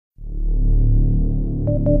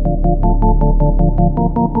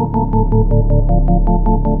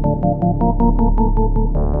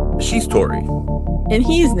She's Tori. And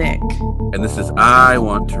he's Nick. And this is I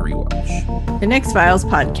Want to Rewatch. An X-Files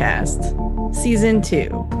podcast. Season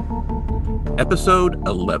 2. Episode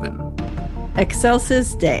 11.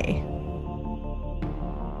 Excelsis Day.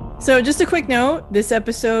 So just a quick note, this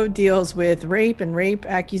episode deals with rape and rape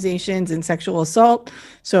accusations and sexual assault.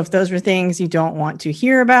 So if those are things you don't want to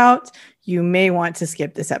hear about, you may want to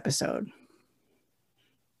skip this episode.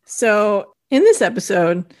 So in this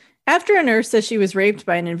episode, after a nurse says she was raped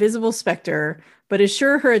by an invisible specter, but is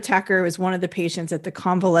sure her attacker was one of the patients at the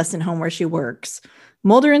convalescent home where she works,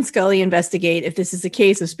 Mulder and Scully investigate if this is a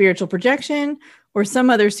case of spiritual projection or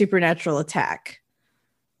some other supernatural attack.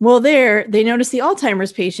 Well, there, they notice the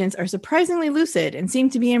Alzheimer's patients are surprisingly lucid and seem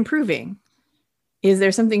to be improving. Is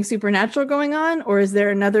there something supernatural going on, or is there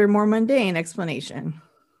another more mundane explanation?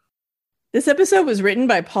 This episode was written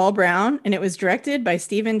by Paul Brown, and it was directed by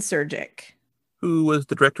Steven Surgic. Who was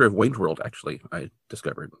the director of Wayne's World, actually, I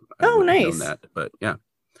discovered. Oh, nice. That, but yeah.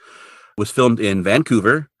 Was filmed in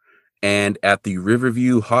Vancouver and at the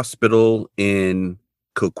Riverview Hospital in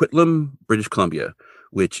Coquitlam, British Columbia,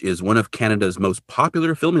 which is one of Canada's most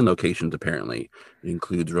popular filming locations, apparently. It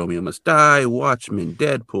includes Romeo Must Die, Watchmen,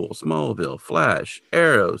 Deadpool, Smallville, Flash,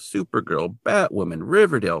 Arrow, Supergirl, Batwoman,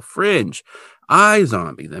 Riverdale, Fringe,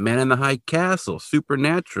 iZombie, The Man in the High Castle,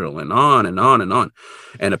 Supernatural, and on and on and on.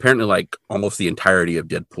 And apparently, like, almost the entirety of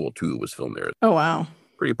Deadpool 2 was filmed there. Oh, wow.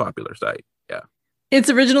 Pretty popular site, yeah. Its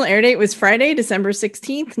original air date was Friday, December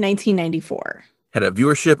 16th, 1994. Had a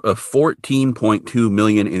viewership of 14.2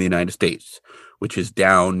 million in the United States, which is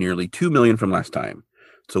down nearly 2 million from last time.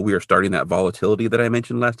 So we are starting that volatility that I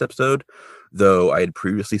mentioned last episode. Though I had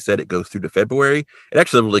previously said it goes through to February, it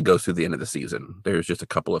actually really goes through the end of the season. There's just a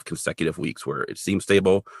couple of consecutive weeks where it seems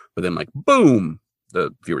stable, but then like, boom,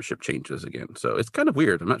 the viewership changes again. So it's kind of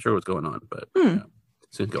weird. I'm not sure what's going on, but yeah.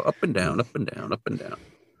 So go up and down, up and down, up and down.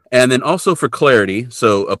 And then also for clarity,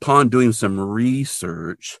 so upon doing some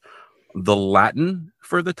research, the Latin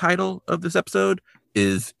for the title of this episode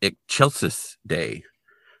is Excelsis Day.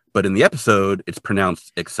 But in the episode, it's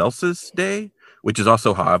pronounced Excelsis Day, which is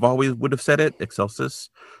also how I've always would have said it, Excelsis.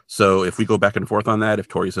 So if we go back and forth on that, if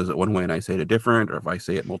Tori says it one way and I say it a different, or if I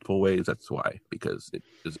say it multiple ways, that's why, because it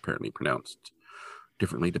is apparently pronounced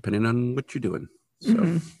differently depending on what you're doing.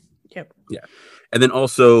 So, Yep. Yeah. And then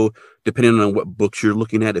also, depending on what books you're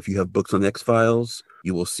looking at, if you have books on the X-Files,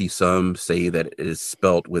 you will see some say that it is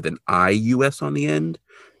spelt with an I-U-S on the end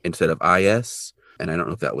instead of I-S. And I don't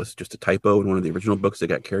know if that was just a typo in one of the original books that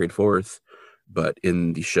got carried forth, but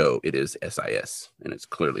in the show, it is S-I-S, and it's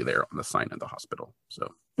clearly there on the sign of the hospital.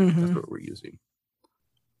 So that's what we're using.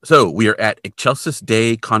 So we are at Excelsis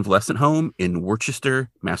Day Convalescent Home in Worcester,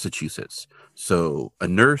 Massachusetts. So a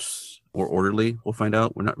nurse or orderly, we'll find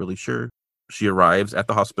out. We're not really sure. She arrives at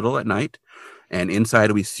the hospital at night, and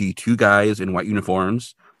inside we see two guys in white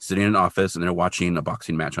uniforms sitting in an office, and they're watching a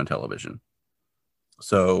boxing match on television.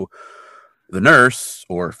 So the nurse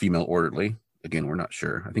or female orderly, again, we're not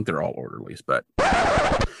sure. I think they're all orderlies, but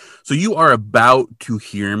so you are about to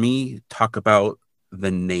hear me talk about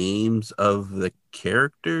the names of the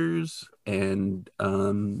characters. And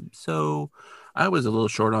so I was a little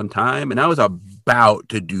short on time, and I was about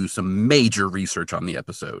to do some major research on the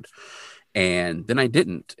episode. And then I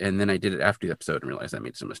didn't. And then I did it after the episode and realized I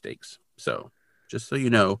made some mistakes. So just so you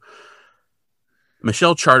know,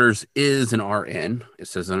 Michelle Charters is an RN. It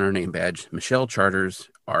says on her name badge, Michelle Charters,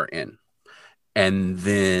 RN. And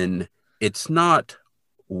then it's not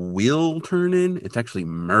Will Turnin. It's actually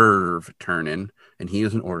Merv Turnin. And he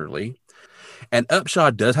is an orderly. And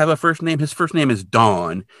Upshaw does have a first name. His first name is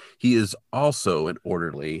Don. He is also an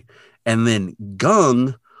orderly. And then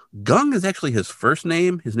Gung is actually his first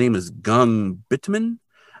name. His name is Gung Bittman.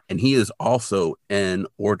 And he is also an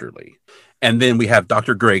orderly. And then we have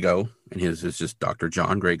Dr. Grego. And his is just Dr.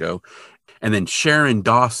 John Grego. And then Sharon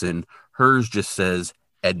Dawson, hers just says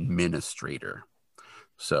administrator.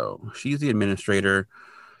 So she's the administrator.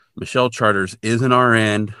 Michelle Charters is an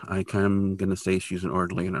RN. I'm going to say she's an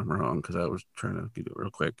orderly, and I'm wrong because I was trying to get it real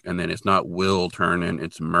quick. And then it's not Will Turnin,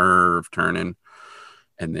 it's Merv Turnin.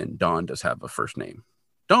 And then Dawn does have a first name.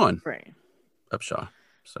 Dawn. Right. Upshaw.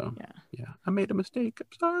 So, yeah, I made a mistake.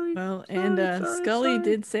 I'm sorry. Well, Scully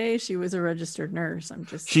did say she was a registered nurse. I'm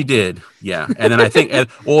just saying. She did, yeah. And then I think,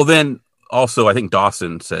 also, I think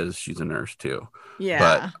Dawson says she's a nurse too. Yeah.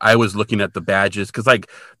 But I was looking at the badges because,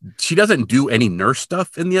 like, she doesn't do any nurse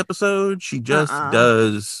stuff in the episode. She just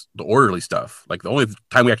does the orderly stuff. Like, the only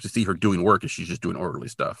time we actually see her doing work is she's just doing orderly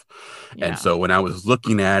stuff. Yeah. And so when I was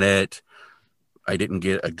looking at it, I didn't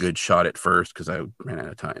get a good shot at first because I ran out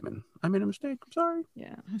of time and I made a mistake. I'm sorry.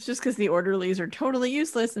 Yeah, it's just because the orderlies are totally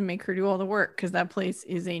useless and make her do all the work because that place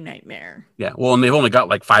is a nightmare. Yeah. Well, and they've only got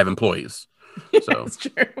like 5 employees. Yeah, So, it's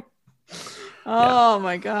true. yeah. Oh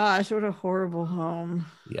my gosh, what a horrible home.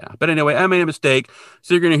 Yeah. But anyway, I made a mistake.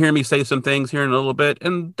 So you're going to hear me say some things here in a little bit,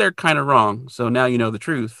 and they're kind of wrong. So now you know the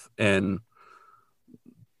truth. And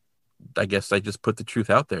I guess I just put the truth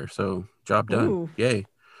out there. So job done. Ooh, Yay.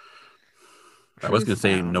 I was truth going to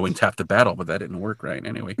say found. knowing's half the battle, but that didn't work right.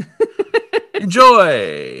 Anyway,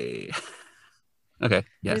 enjoy. Okay. I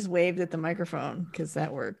Yeah. just waved at the microphone because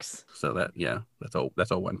that works. So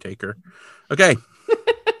that's a one taker. Okay.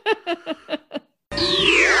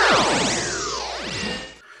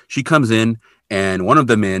 She comes in, and one of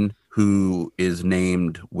the men, who is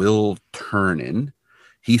named Will Turnin,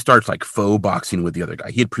 he starts like faux boxing with the other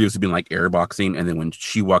guy. He had previously been like air boxing, and then when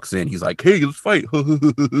she walks in, he's like, "Hey, let's fight!"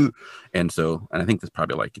 And I think that's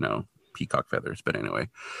probably like, peacock feathers, but anyway.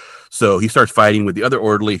 So he starts fighting with the other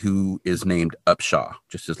orderly, who is named Upshaw,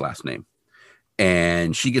 just his last name.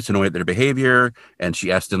 And she gets annoyed at their behavior, and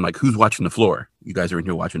she asks them, like, who's watching the floor? You guys are in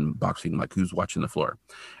here watching boxing, like, who's watching the floor?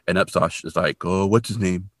 And Upshaw is like, oh, what's his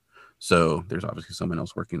name? So there's obviously someone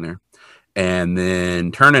else working there. And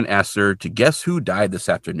then Turner asks her to guess who died this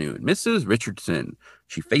afternoon. Mrs. Richardson.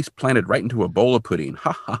 She face planted right into a bowl of pudding.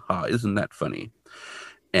 Ha ha ha. Isn't that funny?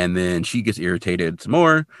 And then she gets irritated some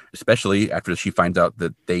more, especially after she finds out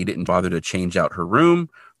that they didn't bother to change out her room.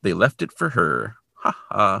 They left it for her. Ha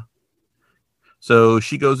ha. So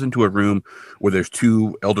she goes into a room where there's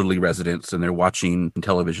 2 elderly residents, and they're watching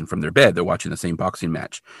television from their bed. They're watching the same boxing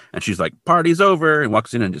match. And she's like, party's over, and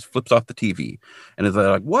walks in and just flips off the TV. And it's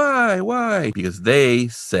like, why? Why? Because they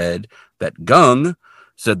said that Gung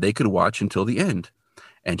said they could watch until the end.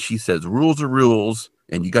 And she says, rules are rules.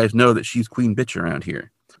 And you guys know that she's queen bitch around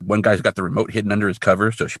here. One guy's got the remote hidden under his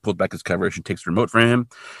cover. So she pulls back his cover. She takes the remote from him.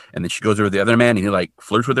 And then she goes over to the other man, and he like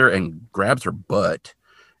flirts with her and grabs her butt.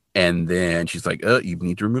 And then she's like, you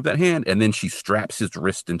need to remove that hand. And then she straps his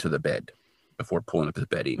wrist into the bed before pulling up his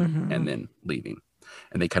bedding and then leaving.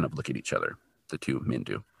 And they kind of look at each other, the 2 men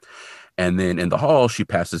do. And then in the hall, she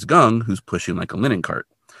passes Gung, who's pushing like a linen cart.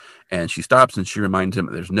 And she stops and she reminds him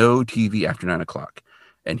that there's no TV after 9 o'clock.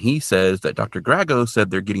 And he says that Dr. Grago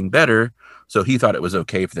said they're getting better, so he thought it was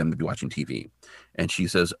okay for them to be watching TV. And she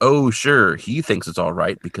says, oh, sure, he thinks it's all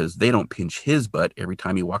right because they don't pinch his butt every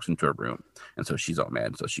time he walks into a room. And so she's all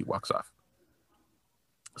mad, so she walks off.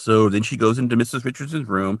 So then she goes into Mrs. Richardson's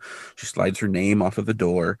room. She slides her name off of the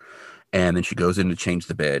door, and then she goes in to change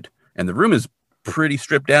the bed. And the room is pretty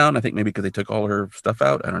stripped down, I think maybe because they took all her stuff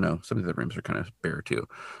out. I don't know. Some of the rooms are kind of bare too.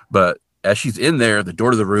 But as she's in there, the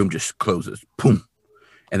door to the room just closes. Boom.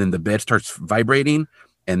 And then the bed starts vibrating,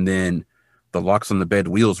 and then the locks on the bed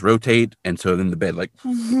wheels rotate, and so then the bed like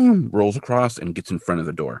rolls across and gets in front of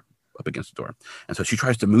the door, up against the door. And so she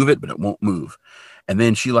tries to move it, but it won't move. And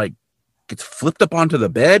then she like gets flipped up onto the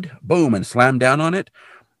bed, boom, and slammed down on it.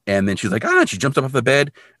 And then she's like, and she jumps up off the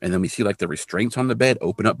bed. And then we see like the restraints on the bed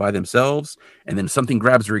open up by themselves. And then something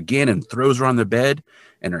grabs her again and throws her on the bed.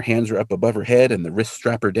 And her hands are up above her head and the wrists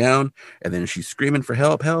strap her down. And then she's screaming for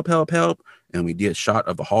help, help, help, help. And we get a shot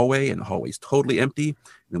of the hallway, and the hallway's totally empty. And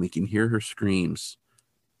then we can hear her screams.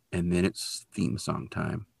 And then it's theme song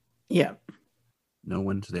time. Yep. No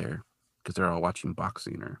one's there because they're all watching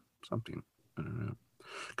boxing or something. I don't know.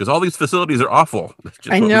 Because all these facilities are awful. That's just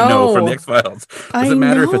what we know from the X-Files. Doesn't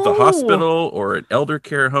matter if it's a hospital or an elder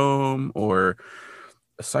care home or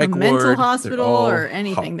a psych ward. Mental hospital or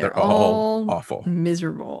anything. They're all awful.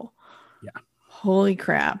 Miserable. Yeah. Holy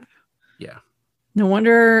crap. Yeah. No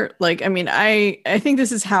wonder, like, I mean, I think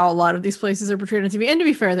this is how a lot of these places are portrayed on TV. And to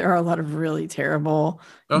be fair, there are a lot of really terrible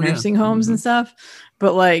nursing homes and stuff.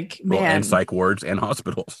 But like, man. And psych wards and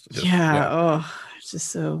hospitals. Oh, it's just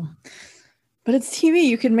so... But it's TV.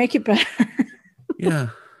 You can make it better. Yeah.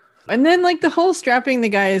 And then like the whole strapping the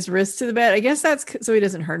guy's wrist to the bed. I guess that's so he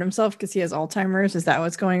doesn't hurt himself because he has Alzheimer's. Is that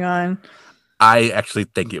what's going on? I actually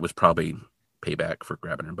think it was probably payback for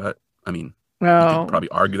grabbing her butt. I mean, you could probably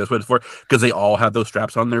argue that's what it's for because they all have those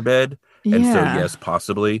straps on their bed. And so, yes,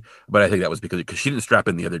 possibly. But I think that was because she didn't strap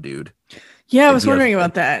in the other dude. Yeah, I was wondering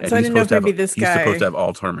about that. So I didn't know if maybe this guy... He's supposed to have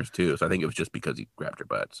Alzheimer's too. So I think it was just because he grabbed her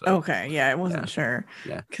butt. So. Okay, yeah, I wasn't sure.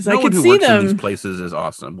 Yeah. Because I could see them... No one who works in these places is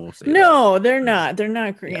awesome. We'll say they're not. They're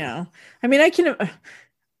not, you know. I mean, I can...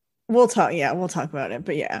 We'll talk about it.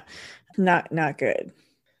 But yeah, not good.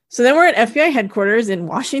 So then we're at FBI headquarters in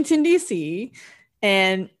Washington, D.C.,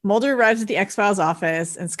 and Mulder arrives at the X-Files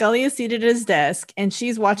office, and Scully is seated at his desk, and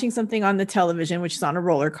she's watching something on the television, which is on a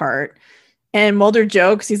roller cart. And Mulder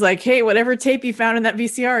jokes, he's like, hey, whatever tape you found in that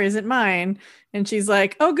VCR isn't mine. And she's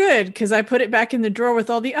like, oh, good, because I put it back in the drawer with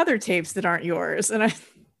all the other tapes that aren't yours. And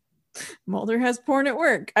Mulder has porn at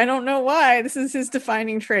work. I don't know why. This is his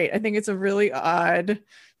defining trait. I think it's a really odd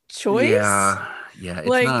choice. Yeah. Yeah. It's not.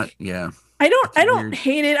 Like, Yeah. It's I don't weird.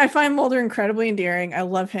 hate it. I find Mulder incredibly endearing. I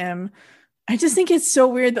love him. I just think it's so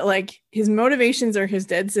weird that like his motivations are his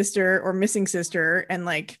dead sister or missing sister and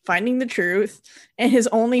like finding the truth, and his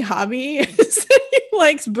only hobby is that he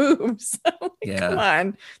likes boobs. Like, come Yeah.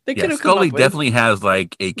 on, they Yeah. could have come Scully up with. definitely has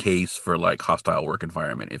like a case for like hostile work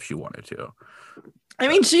environment if she wanted to. I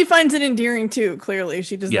mean, she finds it endearing too. Clearly,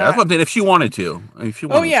 she does Yeah, that's not. what I'm saying. If she wanted to, if she Oh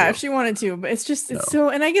wanted yeah, to, if she wanted to, but it's just no, it's so.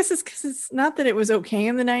 And I guess it's because it's not that it was okay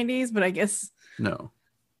in the '90s, but I guess no.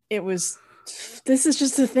 it was. This is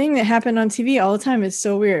just a thing that happened on TV all the time. It's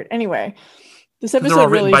so weird. Anyway, this Because they're all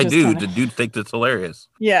episode written really by just kind dudes, of. and dudes think it's hilarious.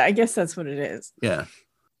 Yeah, I guess that's what it is. Yeah.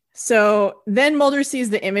 So then Mulder sees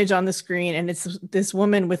the image on the screen, and it's this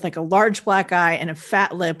woman with like a large black eye and a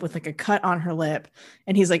fat lip with like a cut on her lip.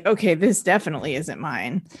 And he's like, okay, this definitely isn't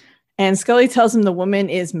mine. And Scully tells him the woman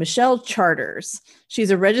is Michelle Charters. She's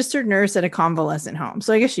a registered nurse at a convalescent home.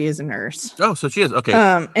 So I guess she is a nurse. Oh, so she is. Okay.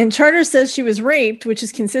 And Charters says she was raped, which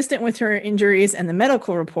is consistent with her injuries and the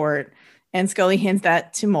medical report. And Scully hands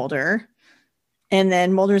that to Mulder. And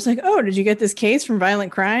then Mulder's like, oh, did you get this case from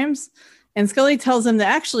Violent Crimes? And Scully tells him that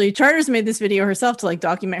actually Charters made this video herself to like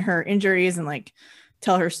document her injuries and like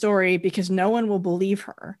tell her story because no one will believe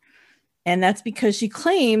her. And that's because she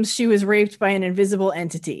claims she was raped by an invisible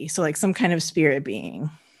entity. So like some kind of spirit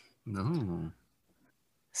being. No.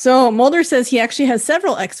 So Mulder says he actually has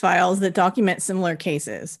several X-Files that document similar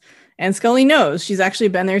cases. And Scully knows. She's actually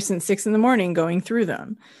been there since 6 a.m. going through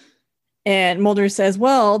them. And Mulder says,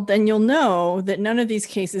 well, then you'll know that none of these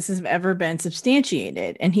cases have ever been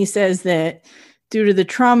substantiated. And he says that due to the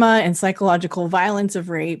trauma and psychological violence of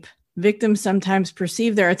rape, victims sometimes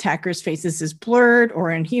perceive their attackers' faces as blurred or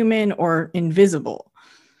inhuman or invisible.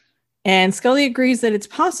 And Scully agrees that it's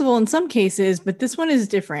possible in some cases, but this one is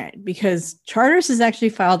different because Charters has actually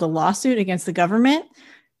filed a lawsuit against the government.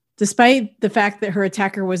 Despite the fact that her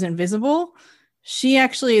attacker was invisible, she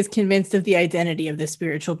actually is convinced of the identity of this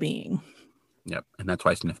spiritual being. Yep. And that's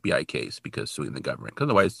why it's an FBI case, because suing the government. Because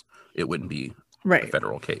otherwise it wouldn't be a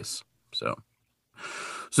federal case. So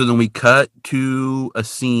then we cut to a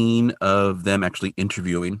scene of them actually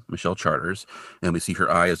interviewing Michelle Charters, and we see her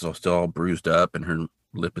eye is still all bruised up and her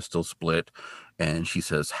lip is still split. And she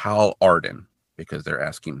says, Hal Arden, because they're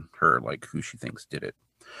asking her like who she thinks did it.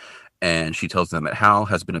 And she tells them that Hal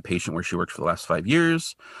has been a patient where she worked for the last 5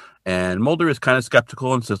 years. And Mulder is kind of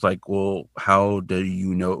skeptical and says like, well, how do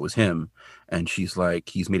you know it was him? And she's like,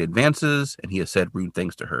 he's made advances and he has said rude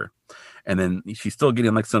things to her. And then she's still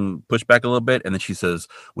getting like some pushback a little bit. And then she says,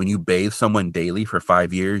 when you bathe someone daily for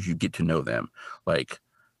 5 years, you get to know them. Like,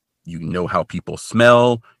 you know how people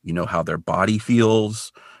smell, you know how their body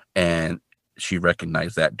feels. And she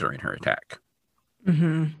recognized that during her attack.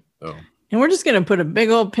 Mm-hmm. So, and we're just going to put a big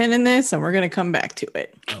old pin in this and we're going to come back to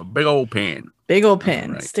it. A big old pin. Big old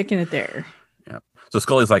pin. Right. Sticking it there. Yeah. So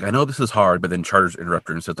Scully's like, I know this is hard, but then Charters interrupts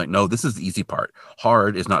her and says like, no, this is the easy part.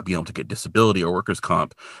 Hard is not being able to get disability or workers'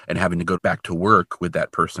 comp and having to go back to work with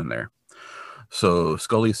that person there. So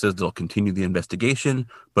Scully says they'll continue the investigation,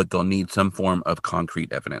 but they'll need some form of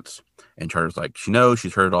concrete evidence. And Charters like, she knows,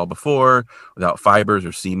 she's heard it all before. Without fibers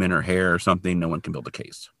or semen or hair or something, no one can build a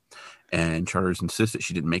case. And Charters insists that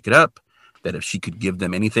she didn't make it up, that if she could give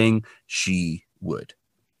them anything, she would.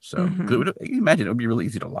 So imagine it would be really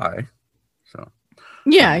easy to lie. So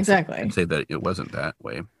yeah, exactly. And say that it wasn't that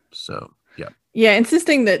way. So yeah. Yeah,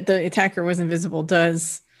 insisting that the attacker was invisible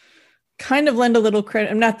does kind of lend a little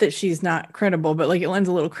credit. Not that she's not credible, but like it lends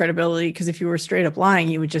a little credibility because if you were straight up lying,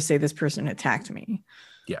 you would just say this person attacked me.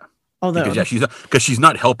 Yeah. Although because she's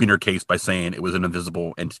not helping her case by saying it was an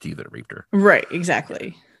invisible entity that raped her. Right,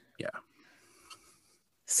 exactly. Yeah.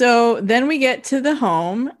 So then we get to the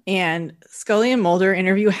home and Scully and Mulder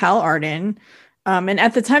interview Hal Arden. And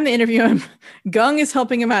at the time they interview him, Gung is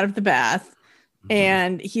helping him out of the bath.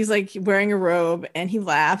 And he's like wearing a robe and he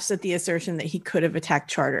laughs at the assertion that he could have attacked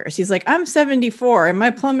Charters. He's like, I'm 74 and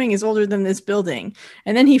my plumbing is older than this building.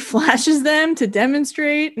 And then he flashes them to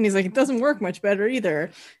demonstrate. And he's like, it doesn't work much better either.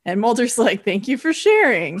 And Mulder's like, thank you for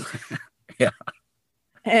sharing. Yeah.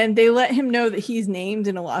 And they let him know that he's named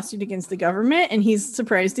in a lawsuit against the government. And he's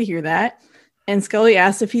surprised to hear that. And Scully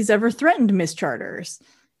asks if he's ever threatened Miss Charters.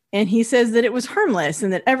 And he says that it was harmless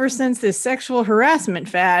and that ever since this sexual harassment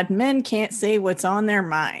fad, men can't say what's on their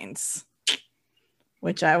minds.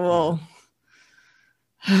 Which I will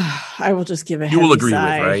just give a heavy sigh. You will agree with,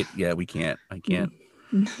 right? Yeah, we can't. I can't.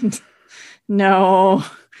 No,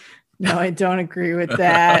 I don't agree with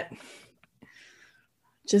that.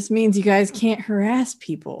 just means you guys can't harass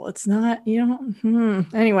people. It's not, you don't.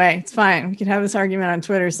 Anyway, it's fine. We can have this argument on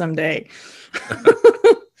Twitter someday.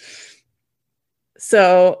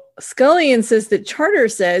 So Scully insists that Charter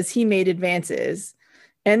says he made advances.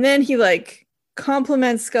 And then he like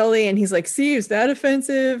compliments Scully and he's like, see, is that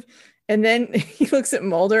offensive? And then he looks at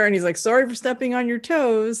Mulder and he's like, sorry for stepping on your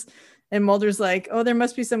toes. And Mulder's like, oh, there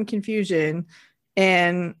must be some confusion.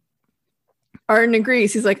 And Arden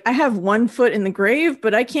agrees. He's like, I have one foot in the grave,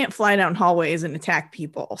 but I can't fly down hallways and attack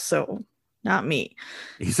people. So not me.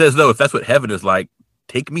 He says, though, if that's what heaven is like,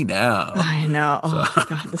 take me now. I know. Oh,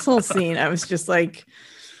 God. This whole scene, I was just like,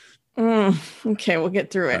 okay, we'll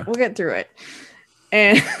get through it. We'll get through it.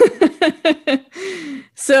 And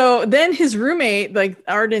so then his roommate, like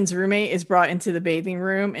Arden's roommate, is brought into the bathing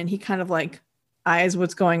room and he kind of like eyes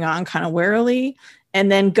what's going on kind of warily. And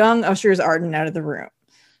then Gung ushers Arden out of the room.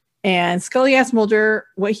 And Scully asks Mulder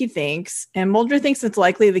what he thinks. And Mulder thinks it's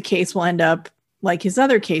likely the case will end up like his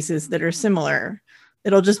other cases that are similar.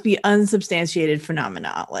 It'll just be unsubstantiated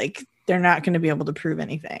phenomena. Like they're not going to be able to prove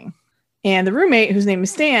anything. And the roommate, whose name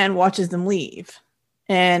is Stan, watches them leave.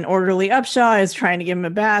 And orderly Upshaw is trying to give him a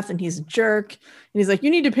bath and he's a jerk. And he's like, you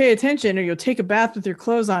need to pay attention or you'll take a bath with your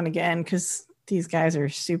clothes on again because these guys are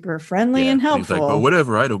super friendly and helpful. He's like, well,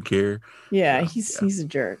 whatever, I don't care. Yeah, he's a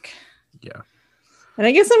jerk. Yeah. And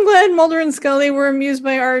I guess I'm glad Mulder and Scully were amused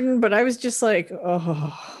by Arden, but I was just like,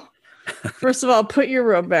 oh, first of all, put your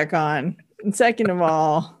robe back on. And second of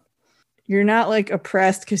all, you're not like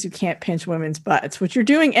oppressed because you can't pinch women's butts, which you're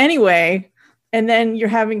doing anyway. And then you're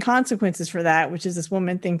having consequences for that, which is this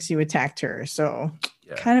woman thinks you attacked her. So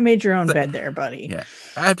kind of made your own bed there, buddy. Yeah.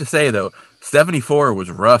 I have to say, though, 74 was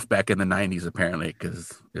rough back in the 90s, apparently,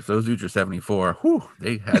 because if those dudes are 74, whew,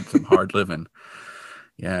 they had some hard living.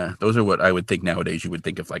 Yeah, those are what I would think nowadays. You would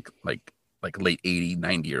think of like late 80,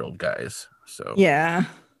 90-year-old guys. So yeah.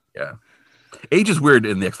 Age is weird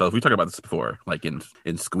in the X-Files. We talked about this before, like in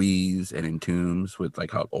Squeeze and in Tombs, with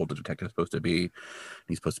like how old the detective is supposed to be.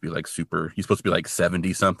 He's supposed to be like he's supposed to be like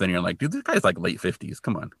 70 something. You're like, dude, this guy's like late 50s.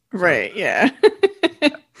 Come on. Right. Yeah.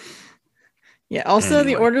 Yeah. Also,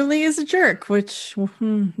 anyway. The orderly is a jerk, which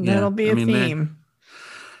that'll be a theme.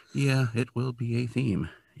 Yeah, it will be a theme.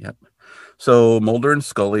 Yep. So Mulder and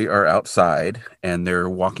Scully are outside and they're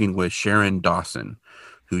walking with Sharon Dawson,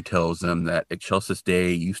 who tells them that Excelsis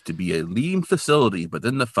Day used to be a lean facility, but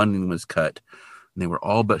then the funding was cut and they were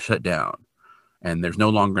all but shut down. And there's no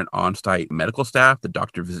longer an on-site medical staff. The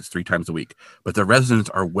doctor visits 3 times a week, but the residents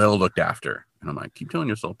are well looked after. And I'm like, keep telling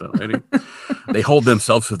yourself that, lady. They hold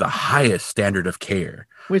themselves to the highest standard of care.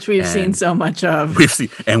 Which we've seen so much of.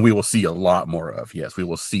 And we will see a lot more of. Yes, we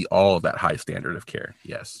will see all of that high standard of care.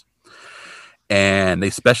 Yes. And they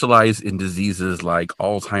specialize in diseases like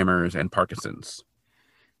Alzheimer's and Parkinson's.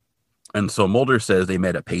 And so Mulder says they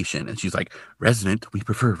met a patient and she's like, resident, we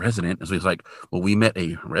prefer resident. And so he's like, well, we met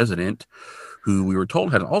a resident who we were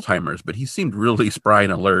told had Alzheimer's, but he seemed really spry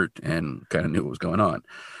and alert and kind of knew what was going on.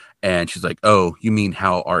 And she's like, oh, you mean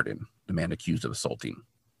Hal Arden, the man accused of assaulting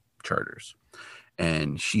Charters.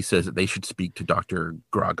 And she says that they should speak to Dr.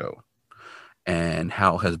 Grago. And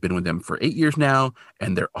Hal has been with them for 8 years now,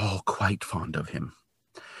 and they're all quite fond of him.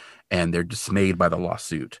 And they're dismayed by the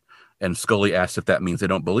lawsuit. And Scully asks if that means they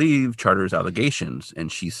don't believe Charter's allegations.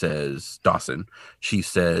 And she says, Dawson, she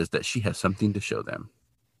says that she has something to show them.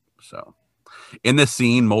 So in this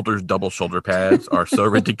scene, Mulder's double shoulder pads are so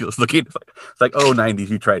ridiculous looking. It's like, oh, 90s,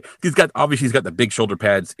 you tried. He's got the big shoulder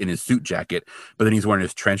pads in his suit jacket, but then he's wearing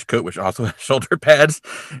his trench coat, which also has shoulder pads.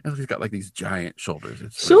 And he's got like these giant shoulders.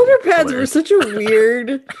 Shoulder pads were such a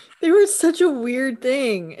weird, they were such a weird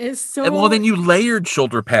thing. It's so. And well, then you layered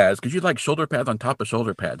shoulder pads because you like shoulder pads on top of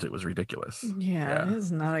shoulder pads. It was ridiculous. Yeah, this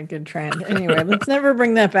is not a good trend. Anyway, let's never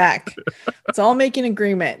bring that back. Let's all make an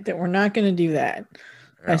agreement that we're not going to do that.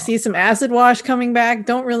 I see some acid wash coming back.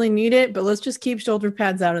 Don't really need it, but let's just keep shoulder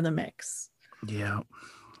pads out of the mix. Yeah.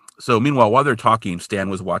 So meanwhile, while they're talking, Stan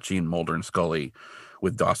was watching Mulder and Scully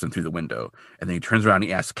with Dawson through the window. And then he turns around and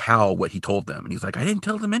he asks Cal what he told them. And he's like, I didn't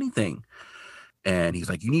tell them anything. And he's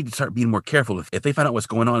like, you need to start being more careful. If they find out what's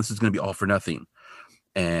going on, this is going to be all for nothing.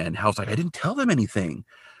 And Hal's like, I didn't tell them anything.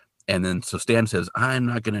 And then so Stan says, I'm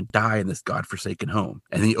not going to die in this godforsaken home.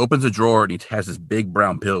 And then he opens a drawer and he has this big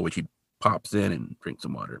brown pill, which he pops in and drinks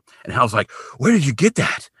some water. And Hal's like, where did you get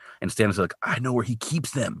that? And Stan's like, I know where he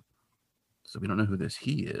keeps them. So we don't know who this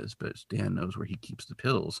he is, but Stan knows where he keeps the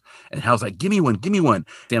pills. And Hal's like, give me one, give me one.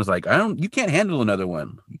 Stan's like, you can't handle another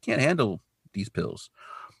one. You can't handle these pills.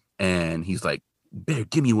 And he's like, better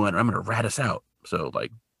give me one or I'm going to rat us out. So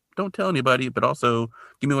like, don't tell anybody, but also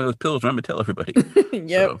give me one of those pills or I'm going to tell everybody.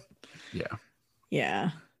 Yep. So, yeah.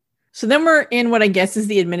 Yeah. So then we're in what I guess is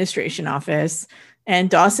the administration office, and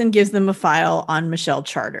Dawson gives them a file on Michelle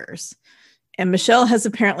Charters. And Michelle has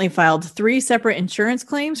apparently filed 3 separate insurance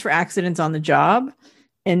claims for accidents on the job.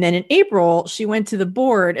 And then in April, she went to the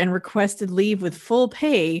board and requested leave with full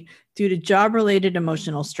pay due to job-related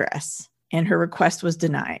emotional stress. And her request was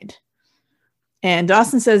denied. And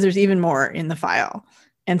Dawson says there's even more in the file.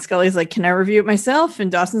 And Scully's like, can I review it myself?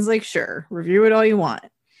 And Dawson's like, sure, review it all you want.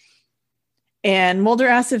 And Mulder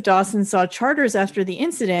asks if Dawson saw Charters after the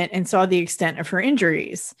incident and saw the extent of her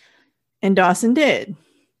injuries. And Dawson did.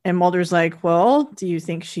 And Mulder's like, well, do you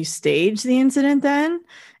think she staged the incident then?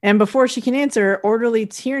 And before she can answer, Orderly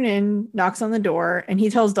Tiernan knocks on the door and he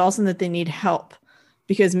tells Dawson that they need help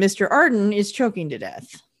because Mr. Arden is choking to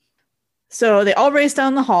death. So they all race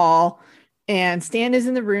down the hall and Stan is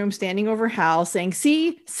in the room standing over Hal saying,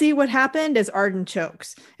 see what happened as Arden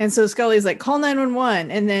chokes. And so Scully's like, call 911.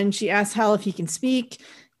 And then she asks Hal if he can speak.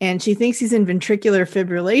 And she thinks he's in ventricular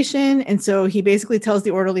fibrillation. And so he basically tells the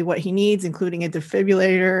orderly what he needs, including a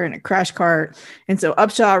defibrillator and a crash cart. And so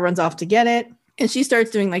Upshaw runs off to get it. And she starts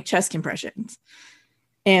doing like chest compressions.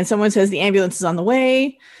 And someone says the ambulance is on the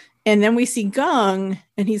way. And then we see Gung,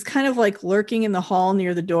 and he's kind of like lurking in the hall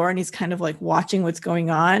near the door. And he's kind of like watching what's going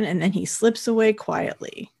on. And then he slips away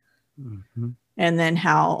quietly. Mm-hmm. And then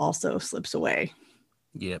Hal also slips away.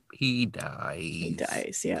 Yep, he dies. He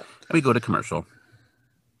dies, yep. We go to commercial.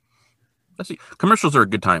 Let's see. Commercials are a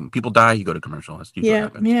good time. People die, you go to commercial. That's usually what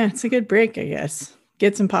happens. Yeah, it's a good break, I guess.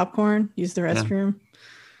 Get some popcorn, use the restroom.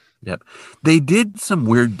 Yeah. Yep. They did some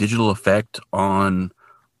weird digital effect on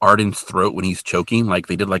Arden's throat when he's choking. Like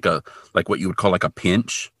they did like what you would call like a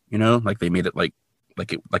pinch, you know? Like they made it like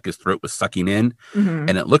his throat was sucking in,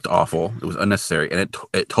 and it looked awful. It was unnecessary, and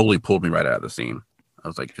it totally pulled me right out of the scene. I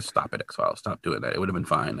was like, just stop it, X-Files. Stop doing that. It would have been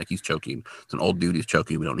fine. Like he's choking. It's an old dude. He's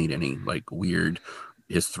choking. We don't need any like weird.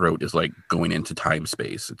 His throat is like going into time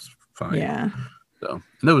space. It's fine. Yeah. So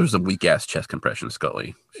and there was some weak ass chest compression,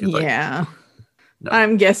 Scully. Yeah. No.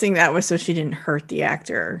 I'm guessing that was so she didn't hurt the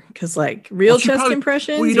actor because like real chest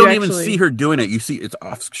compressions. Well, you don't even see her doing it. You see it's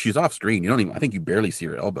off. She's off screen. You don't even. I think you barely see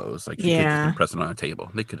her elbows. Like she could have been pressing on a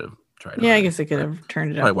table. They could have tried. Yeah, I guess they could have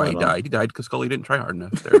turned it up. Probably why he died. He died because Scully didn't try hard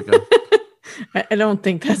enough. There we go. I don't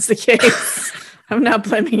think that's the case. I'm not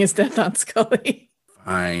blaming his death on Scully.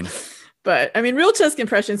 Fine. But I mean, real chest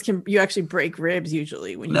compressions you actually break ribs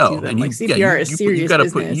usually when you do them. Like CPR is serious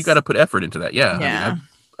business. You got to put effort into that. Yeah. Yeah. I mean,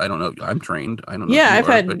 I don't know. I'm trained. I don't know. Yeah,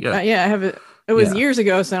 I have it. It was years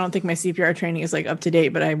ago, so I don't think my CPR training is like up to date.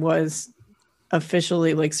 But I was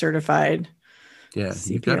officially like certified. Yeah,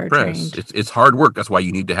 CPR trained. It's hard work. That's why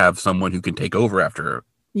you need to have someone who can take over after.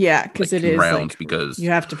 Yeah, because it is rounds like, because you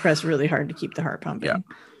have to press really hard to keep the heart pumping. Yeah.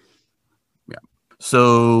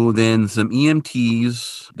 So then some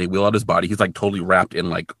EMTs, they wheel out his body. He's like totally wrapped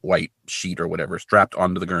in like white sheet or whatever, strapped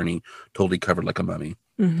onto the gurney, totally covered like a mummy,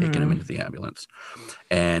 taking him into the ambulance.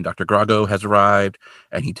 And Dr. Grago has arrived,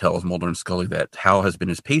 and he tells Mulder and Scully that Hal has been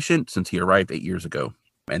his patient since he arrived 8 years ago,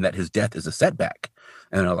 and that his death is a setback.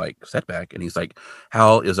 And they're like, setback? And he's like,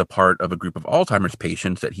 Hal is a part of a group of Alzheimer's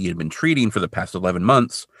patients that he had been treating for the past 11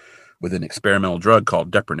 months with an experimental drug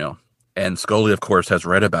called Deprenyl. And Scully, of course, has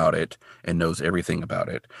read about it and knows everything about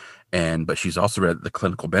it. But she's also read that the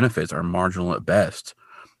clinical benefits are marginal at best.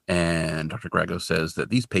 And Dr. Grago says that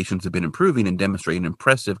these patients have been improving and demonstrating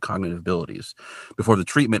impressive cognitive abilities. Before the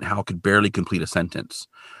treatment, Hal could barely complete a sentence.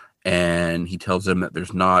 And he tells them that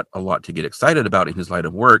there's not a lot to get excited about in his line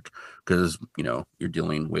of work because, you know, you're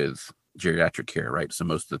dealing with geriatric care, right? So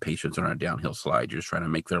most of the patients are on a downhill slide. You're just trying to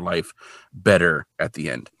make their life better at the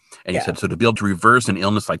end. And he said, so to be able to reverse an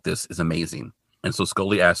illness like this is amazing. And so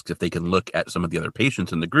Scully asks if they can look at some of the other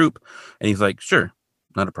patients in the group. And he's like, sure,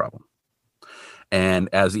 not a problem. And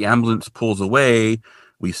as the ambulance pulls away,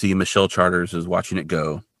 we see Michelle Charters is watching it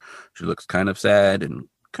go. She looks kind of sad and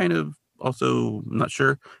kind of also not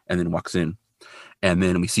sure, and then walks in. And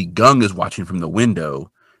then we see Gung is watching from the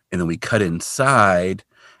window. And then we cut inside,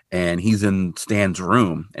 and he's in Stan's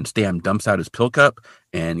room, and Stan dumps out his pill cup,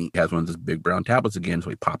 and he has one of those big brown tablets again, so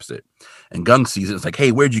he pops it. And Gung sees it. It's like,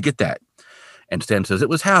 hey, where'd you get that? And Stan says, it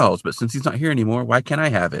was Hal's, but since he's not here anymore, why can't I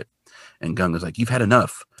have it? And Gung is like, you've had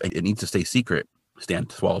enough. It needs to stay secret. Stan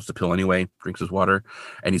swallows the pill anyway, drinks his water,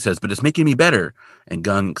 and he says, but it's making me better. And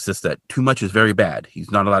Gung insists that too much is very bad.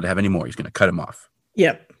 He's not allowed to have any more. He's going to cut him off.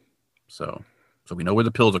 Yep. So we know where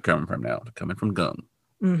the pills are coming from now. They're coming from Gung.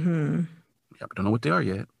 Mm-hmm. Yeah, we don't know what they are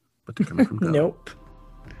yet, but they're coming from Gung. Nope.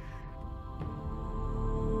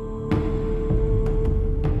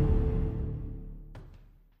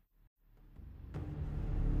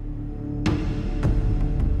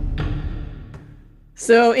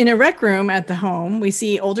 So in a rec room at the home, we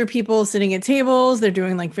see older people sitting at tables. They're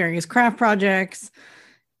doing like various craft projects.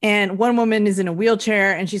 And one woman is in a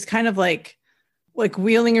wheelchair and she's kind of like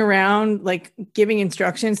wheeling around, like giving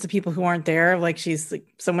instructions to people who aren't there. Like she's like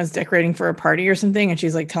someone's decorating for a party or something, and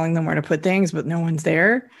she's like telling them where to put things, but no one's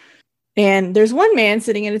there. And there's one man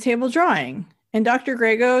sitting at a table drawing. And Dr.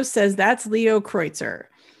 Grego says that's Leo Kreutzer.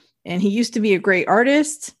 And he used to be a great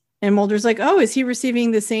artist. And Mulder's like, oh, is he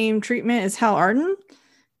receiving the same treatment as Hal Arden?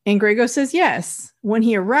 And Grego says yes. When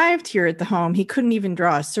he arrived here at the home, he couldn't even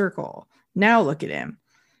draw a circle. Now look at him.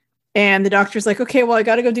 And the doctor's like, okay, well, I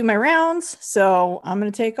got to go do my rounds, so I'm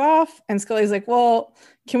going to take off. And Scully's like, well,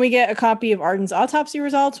 can we get a copy of Arden's autopsy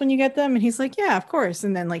results when you get them? And he's like, yeah, of course.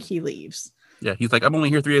 And then like he leaves. Yeah, he's like, I'm only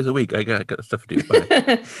here 3 days a week. I got stuff to do.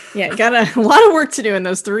 Bye. Yeah, got a lot of work to do in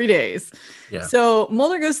those 3 days. Yeah. So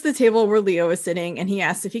Mulder goes to the table where Leo is sitting and he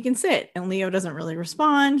asks if he can sit. And Leo doesn't really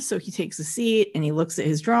respond. So he takes a seat and he looks at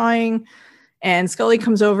his drawing. And Scully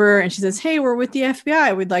comes over and she says, hey, we're with the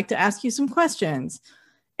FBI. We'd like to ask you some questions.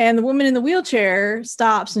 And the woman in the wheelchair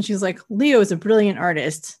stops and she's like, Leo is a brilliant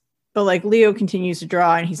artist. But like Leo continues to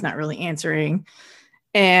draw and he's not really answering.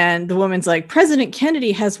 And the woman's like, President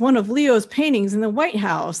Kennedy has one of Leo's paintings in the White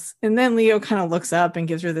House. And then Leo kind of looks up and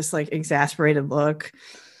gives her this like exasperated look.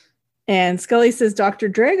 And Scully says Dr.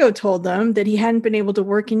 Drago told them that he hadn't been able to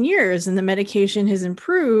work in years and the medication has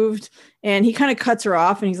improved. And he kind of cuts her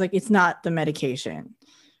off and he's like, it's not the medication.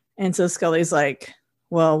 And so Scully's like,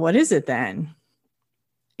 well, what is it then?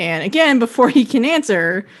 And again, before he can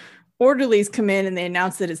answer, orderlies come in and they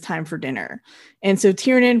announce that it's time for dinner. And so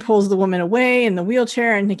Tiernan pulls the woman away in the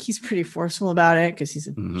wheelchair and like, he's pretty forceful about it because he's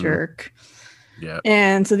a jerk. Yeah.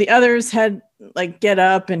 And so the others had like get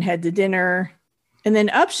up and head to dinner. And then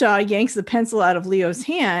Upshaw yanks the pencil out of Leo's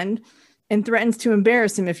hand and threatens to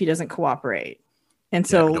embarrass him if he doesn't cooperate. And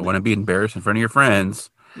so you don't want to be embarrassed in front of your friends.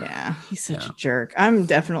 Yeah, he's such a jerk. I'm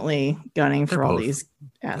definitely gunning for all these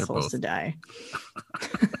assholes to die.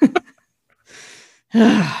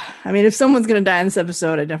 I mean, if someone's going to die in this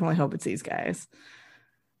episode, I definitely hope it's these guys.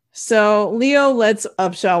 So Leo lets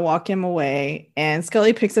Upshaw walk him away, and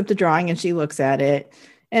Scully picks up the drawing and she looks at it.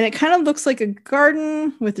 And it kind of looks like a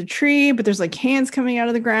garden with a tree, but there's like hands coming out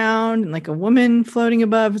of the ground and like a woman floating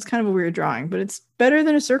above. It's kind of a weird drawing, but it's better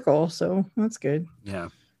than a circle, so that's good. Yeah.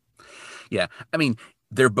 Yeah. I mean,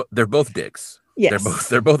 they're both dicks. Yes.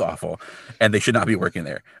 They're both awful, and they should not be working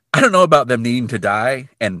there. I don't know about them needing to die,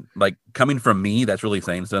 and like coming from me, that's really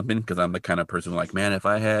saying something because I'm the kind of person like, man, if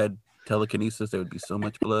I had telekinesis, there would be so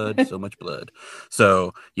much blood, so much blood.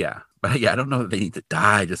 So yeah, but yeah, I don't know that they need to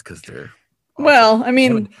die just because they're awful. Well, I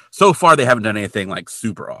mean, so far they haven't done anything like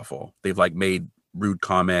super awful. They've like made rude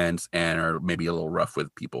comments and are maybe a little rough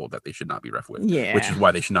with people that they should not be rough with. Yeah, which is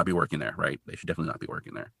why they should not be working there, right? They should definitely not be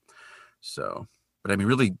working there. So. But I mean,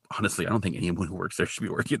 really, honestly, I don't think anyone who works there should be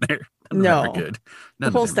working there. No, good.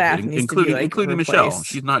 The whole staff needs to be like including replaced. Michelle.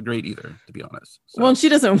 She's not great either, to be honest. So. Well, she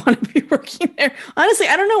doesn't want to be working there. Honestly,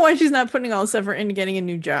 I don't know why she's not putting all this effort into getting a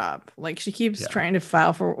new job. Like she keeps trying to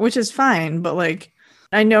file for, which is fine, but like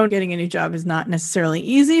I know getting a new job is not necessarily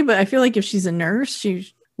easy. But I feel like if she's a nurse,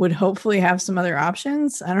 she would hopefully have some other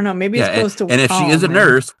options. I don't know. Maybe it's close to. And if she is a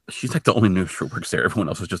nurse, she's like the only nurse who works there. Everyone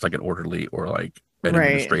else is just like an orderly or like an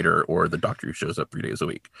administrator or the doctor who shows up 3 days a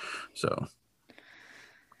week. So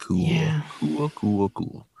cool. Yeah.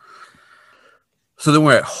 Cool. So then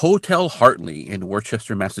we're at Hotel Hartley in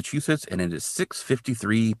Worcester, Massachusetts, and it is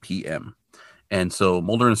 6:53 p.m. And so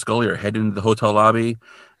Mulder and Scully are heading into the hotel lobby.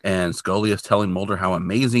 And Scully is telling Mulder how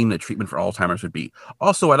amazing the treatment for Alzheimer's would be.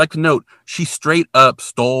 Also, I'd like to note, she straight up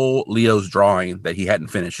stole Leo's drawing that he hadn't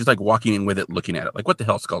finished. She's like walking in with it, looking at it. Like, what the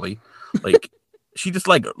hell, Scully? Like, she just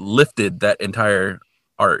like lifted that entire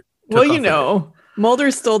art. Well, you know,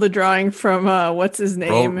 Mulder stole the drawing from, what's his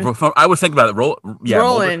name? I was thinking about it.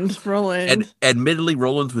 Roland. And admittedly,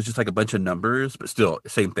 Roland's was just like a bunch of numbers, but still,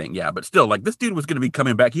 same thing. Yeah, but still, like this dude was going to be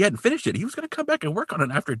coming back. He hadn't finished it. He was going to come back and work on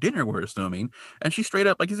it after dinner, we're assuming. And she straight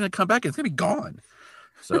up, like, he's going to come back and it's going to be gone.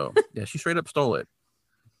 So, yeah, she straight up stole it.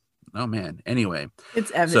 Oh, man. Anyway.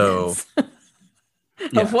 It's evidence so,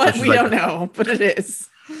 of what we don't know, but it is.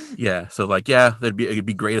 Yeah, so like, yeah, it'd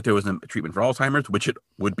be great if there was a treatment for Alzheimer's, which it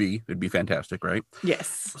would be. It'd be fantastic, right?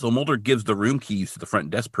 Yes. So Mulder gives the room keys to the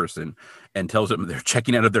front desk person and tells them they're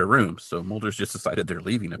checking out of their room. So Mulder's just decided they're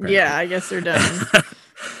leaving, apparently. Yeah, I guess they're done.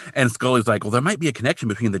 And Scully's like, well, there might be a connection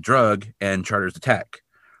between the drug and Charter's attack.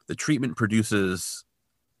 The treatment produces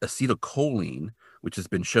acetylcholine, which has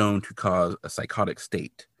been shown to cause a psychotic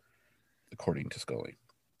state, according to Scully.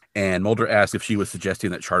 And Mulder asked if she was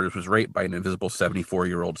suggesting that Charters was raped by an invisible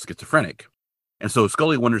 74-year-old schizophrenic. And so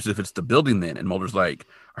Scully wonders if it's the building then. And Mulder's like,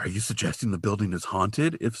 are you suggesting the building is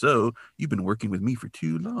haunted? If so, you've been working with me for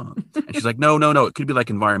too long. And she's like, no. It could be like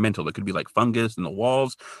environmental. It could be like fungus in the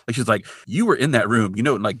walls. Like she's like, you were in that room.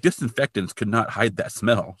 Like disinfectants could not hide that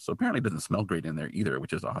smell. So apparently it doesn't smell great in there either,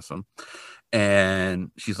 which is awesome.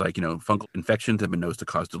 And she's like, fungal infections have been known to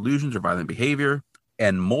cause delusions or violent behavior.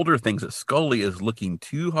 And Mulder thinks that Scully is looking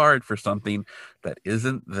too hard for something that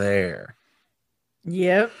isn't there.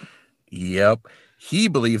 Yep. He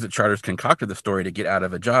believes that Charters concocted the story to get out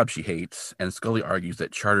of a job she hates, and Scully argues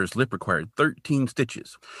that Charters' lip required 13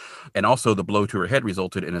 stitches. And also the blow to her head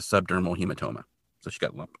resulted in a subdermal hematoma. So she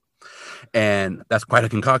got a lump. And that's quite a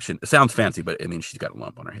concoction. It sounds fancy, but I mean, she's got a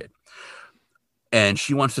lump on her head. And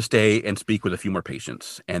she wants to stay and speak with a few more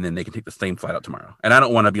patients, and then they can take the same flight out tomorrow. And I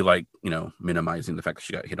don't want to be like, minimizing the fact that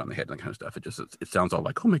she got hit on the head and that kind of stuff. It sounds all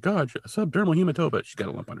like, oh my God, subdermal hematoma. She's got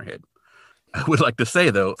a lump on her head. I would like to say,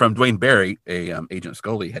 though, from Dwayne Barry, Agent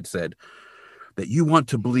Scully had said that you want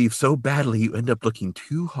to believe so badly you end up looking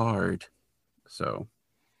too hard. So,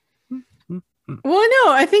 well,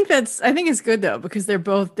 no, I think it's good though, because they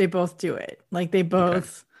both do it. Like they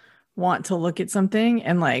both want to look at something,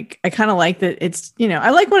 and like I kind of like that it's, I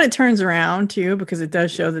like when it turns around too, because it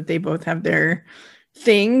does show that they both have their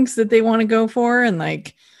things that they want to go for, and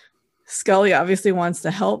like Scully obviously wants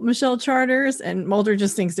to help Michelle Charters, and Mulder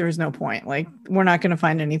just thinks there is no point. Like, we're not going to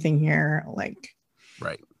find anything here. Like,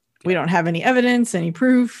 right. We don't have any evidence, any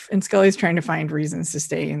proof. And Scully's trying to find reasons to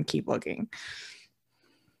stay and keep looking,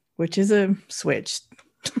 which is a switch.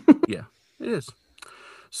 Yeah, it is.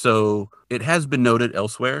 So it has been noted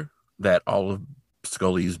elsewhere that all of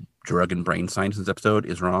Scully's drug and brain science in this episode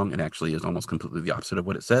is wrong and actually is almost completely the opposite of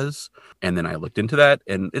what it says. And then I looked into that,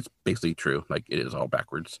 and it's basically true. Like, it is all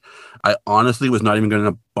backwards. I honestly was not even going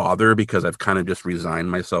to bother, because I've kind of just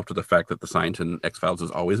resigned myself to the fact that the science in X-Files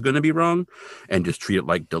is always going to be wrong, and just treat it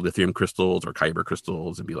like dilithium crystals or kyber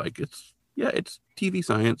crystals and be like, it's TV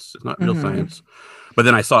science. It's not real science. But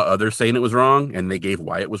then I saw others saying it was wrong, and they gave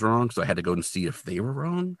why it was wrong. So I had to go and see if they were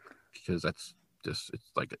wrong, because it's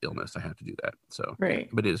like an illness. I have to do that. So, right.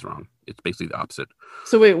 But it is wrong. It's basically the opposite.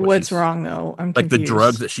 So wait, what's wrong though? I'm like confused. The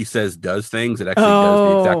drugs that she says does things, it actually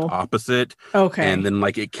does the exact opposite. Okay. And then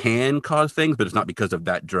like it can cause things, but it's not because of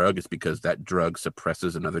that drug. It's because that drug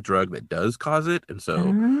suppresses another drug that does cause it. And so,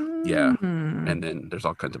 yeah. And then there's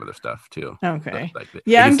all kinds of other stuff too. Okay. Like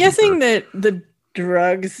I'm guessing that the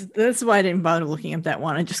drugs, that's why I didn't bother looking up that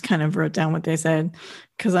one. I just kind of wrote down what they said,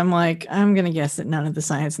 because I'm like, I'm gonna guess that none of the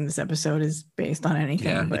science in this episode is based on anything.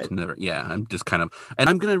 Yeah, but it's never. Yeah, I'm just kind of, and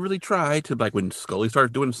I'm gonna really try to, like, when Scully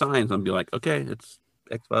starts doing science, I'm be like, okay, it's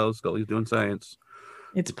X-Files. Scully's doing science.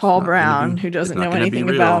 It's Paul Brown, who doesn't know anything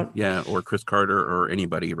about. Yeah, or Chris Carter or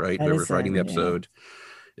anybody, right? Whoever's writing the episode,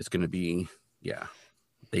 it's gonna be,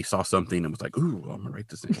 they saw something and was like, ooh, I'm gonna write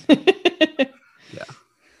this in. Yeah.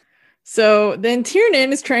 So then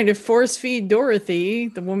Tiernan is trying to force feed Dorothy,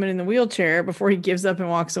 the woman in the wheelchair, before he gives up and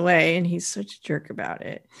walks away. And he's such a jerk about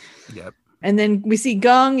it. Yep. And then we see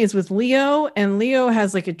Gung is with Leo, and Leo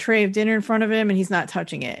has like a tray of dinner in front of him and he's not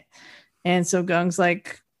touching it. And so Gung's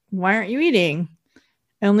like, why aren't you eating?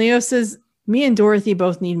 And Leo says, me and Dorothy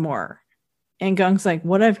both need more. And Gung's like,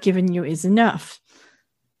 what I've given you is enough.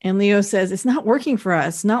 And Leo says, it's not working for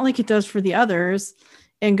us, not like it does for the others.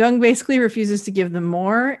 And Gung basically refuses to give them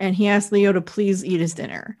more, and he asks Leo to please eat his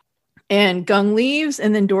dinner. And Gung leaves,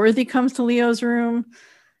 and then Dorothy comes to Leo's room,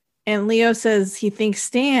 and Leo says he thinks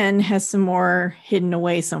Stan has some more hidden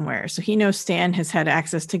away somewhere. So he knows Stan has had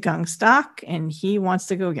access to Gung's stock, and he wants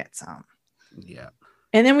to go get some. Yeah.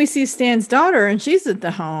 And then we see Stan's daughter, and she's at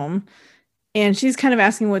the home, and she's kind of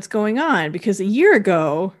asking what's going on, because a year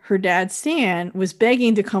ago, her dad, Stan, was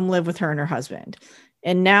begging to come live with her and her husband.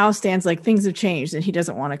 And now Stan's like, things have changed and he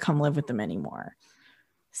doesn't want to come live with them anymore.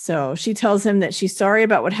 So she tells him that she's sorry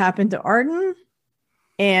about what happened to Arden.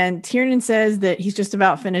 And Tiernan says that he's just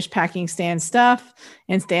about finished packing Stan's stuff.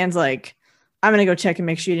 And Stan's like, I'm going to go check and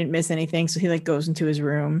make sure you didn't miss anything. So he like goes into his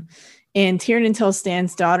room. And Tiernan tells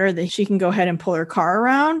Stan's daughter that she can go ahead and pull her car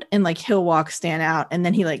around, and like he'll walk Stan out. And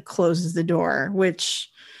then he like closes the door, which...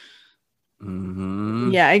 Mm-hmm.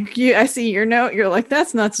 Yeah, I see your note. You're like,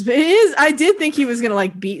 that's nuts. It is. I did think he was gonna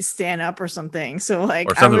like beat Stan up or something. So like,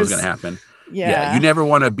 or something was gonna happen. Yeah, you never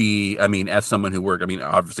want to be. I mean, as someone who worked, I mean,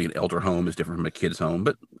 obviously an elder home is different from a kid's home,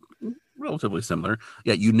 but relatively similar.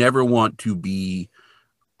 Yeah, you never want to be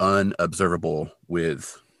unobservable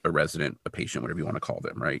with a resident, a patient, whatever you want to call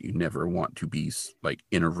them, right? You never want to be like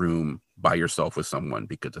in a room by yourself with someone,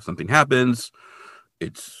 because if something happens,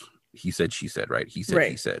 it's he said, she said, right? He said,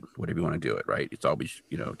 right. He said, whatever you want to do it, right? It's always,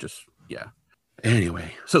 just, yeah.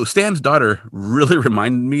 Anyway, so Stan's daughter really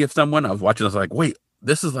reminded me of someone. I was watching, I was like, wait,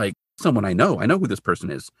 this is like someone I know. I know who this person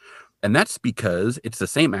is. And that's because it's the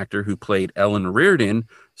same actor who played Ellen Reardon,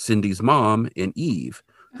 Cindy's mom in Eve,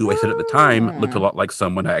 who I said at the time looked a Oh. lot like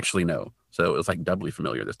someone I actually know. So it was like doubly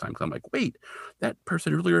familiar this time because I'm like, wait, that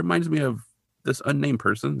person really reminds me of this unnamed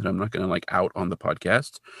person that I'm not going to like out on the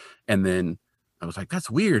podcast. And then I was like, that's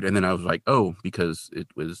weird. And then I was like, oh, because it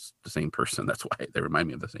was the same person. That's why they remind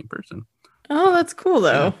me of the same person. Oh, So that's cool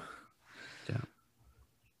yeah, though. yeah,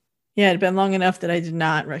 Yeah, it'd been long enough that I did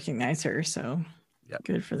not recognize her, so yeah.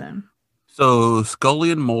 good for them. So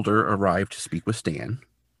Scully and Mulder arrive to speak with Stan,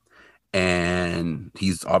 and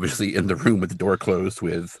he's obviously in the room with the door closed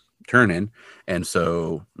with Turnin. And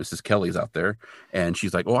so Mrs. Kelly's out there, and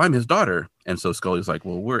she's like, "Oh, I'm his daughter." And so Scully's like,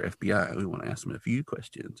 "Well, we're FBI. We want to ask him a few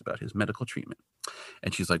questions about his medical treatment."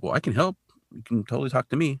 And she's like, "Well, I can help. You can totally talk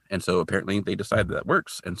to me." And so apparently they decide that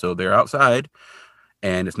works. And so they're outside,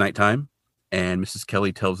 and it's nighttime. And Mrs.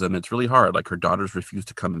 Kelly tells them it's really hard. Like her daughters refuse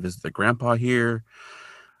to come and visit their grandpa here,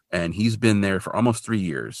 and he's been there for almost 3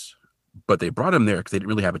 years. But they brought him there because they didn't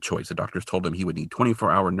really have a choice. The doctors told him he would need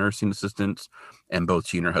 24-hour nursing assistance, and both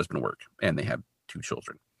she and her husband work, and they have 2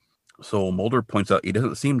 children. So Mulder points out he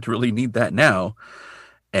doesn't seem to really need that now.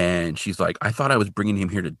 And she's like, I thought I was bringing him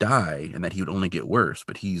here to die and that he would only get worse,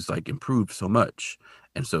 but he's like improved so much.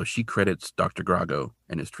 And so she credits Dr. Grago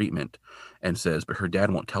and his treatment and says, but her dad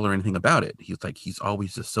won't tell her anything about it. He's like, he's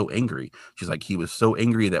always just so angry. She's like, he was so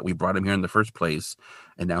angry that we brought him here in the first place.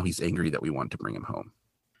 And now he's angry that we want to bring him home.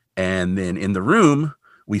 And then in the room,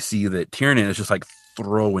 we see that Tiernan is just like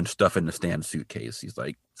throwing stuff in the Stan's suitcase. He's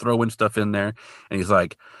like throwing stuff in there. And he's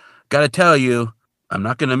like, gotta tell you, I'm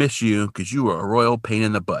not gonna miss you because you are a royal pain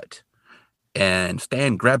in the butt. And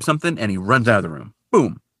Stan grabs something and he runs out of the room.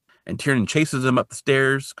 Boom. And Tiernan chases him up the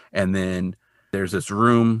stairs. And then there's this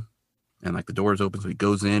room and like the doors open. So he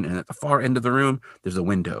goes in, and at the far end of the room, there's a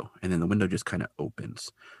window. And then the window just kind of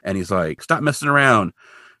opens. And he's like, stop messing around.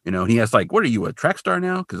 You know, and he has like, what are you, a track star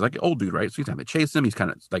now? Because like an old dude, right? So he's having to chase him. He's kind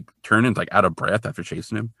of like turning like out of breath after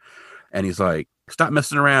chasing him. And he's like, stop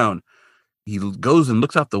messing around. He goes and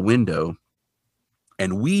looks out the window,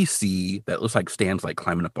 and we see that looks like Stan's like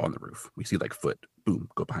climbing up on the roof. We see like foot, boom,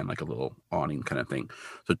 go behind like a little awning kind of thing.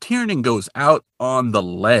 So Tiernan goes out on the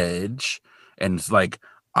ledge and it's like,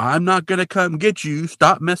 I'm not going to come get you.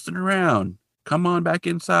 Stop messing around. Come on back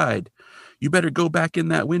inside. You better go back in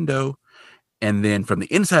that window. And then from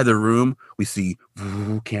the inside of the room, we see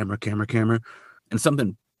camera, and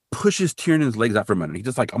something pushes Tiernan's legs out from under. He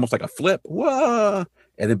just like almost like a flip. Whoa.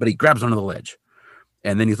 And then, but he grabs onto the ledge.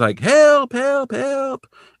 And then he's like, help, help, help.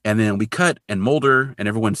 And then we cut, and Mulder and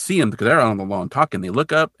everyone see him because they're on the lawn talking. They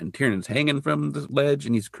look up, and Tiernan's hanging from the ledge,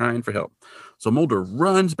 and he's crying for help. So Mulder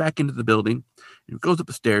runs back into the building and goes up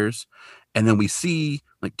the stairs. And then we see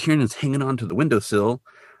like Tiernan's hanging onto the windowsill.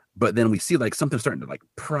 But then we see like something starting to like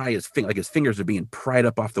pry his finger, like his fingers are being pried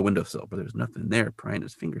up off the windowsill, but there's nothing there prying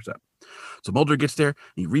his fingers up. So Mulder gets there, and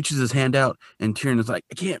he reaches his hand out, and Tiernan's like,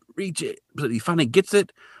 I can't reach it. But he finally gets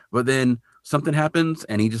it, but then something happens,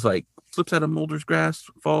 and he just like slips out of Mulder's grasp,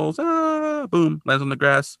 falls, boom, lands on the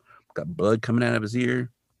grass, got blood coming out of his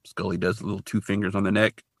ear. Scully does a little 2 fingers on the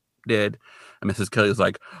neck, dead. And Mrs. Kelly is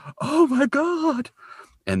like, oh my God.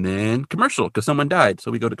 And then commercial, because someone died.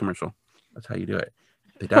 So we go to commercial. That's how you do it.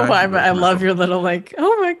 They Oh, died. I love your little like,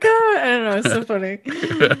 oh my God. I don't know. It's so funny.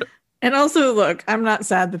 And also, look, I'm not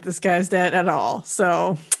sad that this guy's dead at all.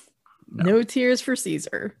 So no tears for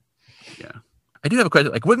Caesar. Yeah. I do have a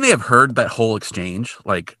question. Like, wouldn't they have heard that whole exchange?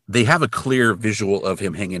 Like, they have a clear visual of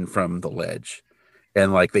him hanging from the ledge,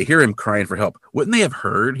 and like they hear him crying for help. Wouldn't they have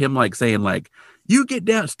heard him like saying like, "You get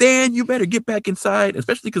down, Stan. You better get back inside."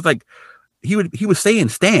 Especially because like he was saying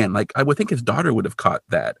Stan. Like I would think his daughter would have caught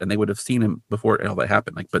that, and they would have seen him before all that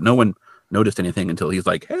happened. Like, but no one noticed anything until he's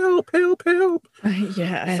like, "Help! Help! Help!"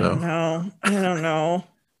 Yeah, I don't know. I don't know.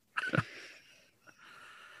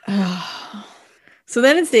 So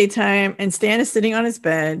then it's daytime, and Stan is sitting on his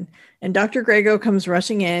bed, and Dr. Grego comes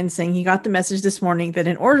rushing in saying he got the message this morning that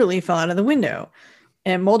an orderly fell out of the window.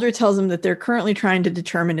 And Mulder tells him that they're currently trying to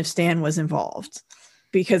determine if Stan was involved,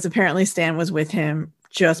 because apparently Stan was with him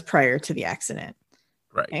just prior to the accident.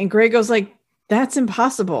 Right. And Grego's like, that's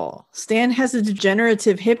impossible. Stan has a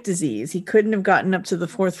degenerative hip disease. He couldn't have gotten up to the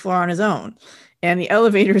 4th floor on his own. And the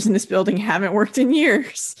elevators in this building haven't worked in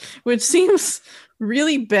years, which seems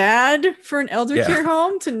really bad for an elder care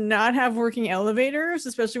home to not have working elevators,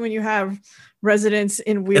 especially when you have residents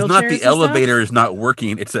in wheelchairs. It's not the elevator is not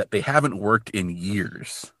working. It's that they haven't worked in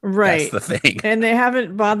years. Right. That's the thing. And they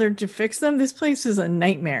haven't bothered to fix them. This place is a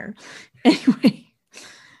nightmare. Anyway,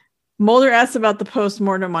 Mulder asks about the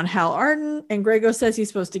post-mortem on Hal Arden, and Grego says he's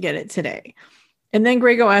supposed to get it today. And then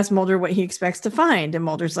Grego asks Mulder what he expects to find, and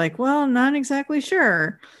Mulder's like, well, not exactly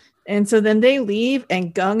sure. And so then they leave,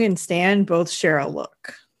 and Gung and Stan both share a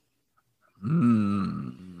look.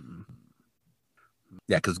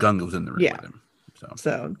 Yeah, because Gung was in the room with him.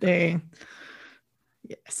 So they,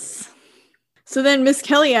 yes. So then Miss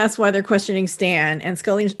Kelly asks why they're questioning Stan, and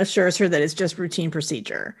Scully assures her that it's just routine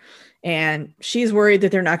procedure. And she's worried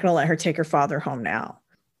that they're not going to let her take her father home now.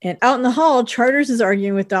 And out in the hall, Charters is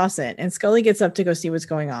arguing with Dawson, and Scully gets up to go see what's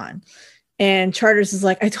going on. And Charters is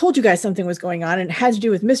like, I told you guys something was going on, and it had to do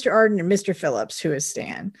with Mr. Arden and Mr. Phillips, who is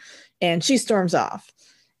Stan. And she storms off.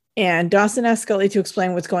 And Dawson asks Scully to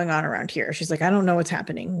explain what's going on around here. She's like, I don't know what's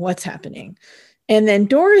happening. What's happening? And then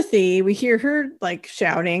Dorothy, we hear her like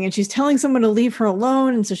shouting, and she's telling someone to leave her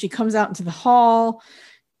alone. And so she comes out into the hall,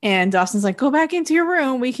 and Dawson's like, go back into your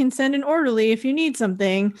room. We can send an orderly if you need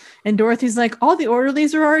something. And Dorothy's like, all the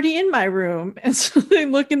orderlies are already in my room. And so they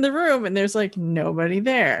look in the room, and there's like nobody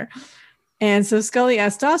there. And so Scully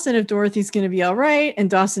asks Dawson if Dorothy's going to be all right. And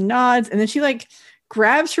Dawson nods. And then she like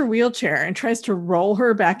grabs her wheelchair and tries to roll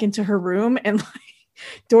her back into her room. And like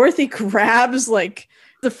Dorothy grabs like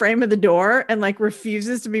the frame of the door and like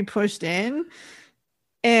refuses to be pushed in.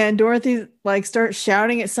 And Dorothy like starts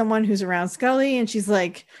shouting at someone who's around Scully. And she's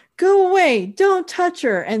like, go away, don't touch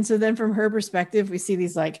her. And so then from her perspective, we see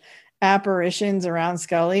these like apparitions around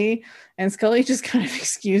Scully. And Scully just kind of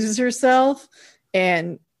excuses herself.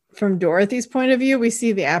 And from Dorothy's point of view, we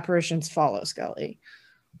see the apparitions follow Scully.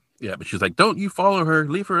 Yeah, but she's like, don't you follow her.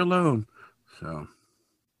 Leave her alone. So,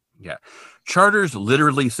 yeah. Charters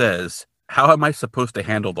literally says, how am I supposed to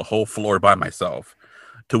handle the whole floor by myself?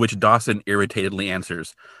 To which Dawson irritatedly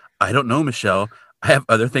answers, I don't know, Michelle. I have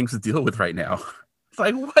other things to deal with right now. It's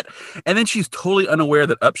like, what? And then she's totally unaware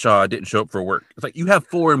that Upshaw didn't show up for work. It's like, you have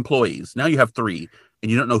 4 employees. Now you have 3,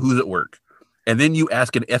 and you don't know who's at work. And then you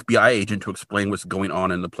ask an FBI agent to explain what's going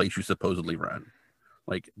on in the place you supposedly run.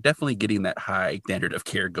 Like, definitely getting that high standard of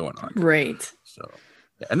care going on. Right. So,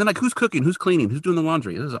 yeah. And then, like, who's cooking? Who's cleaning? Who's doing the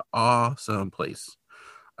laundry? This is an awesome place.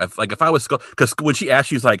 If I was Scully, because when she asked,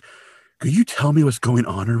 she's like, could you tell me what's going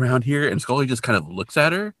on around here? And Scully just kind of looks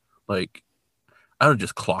at her like, I would have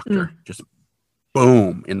just clocked her. Just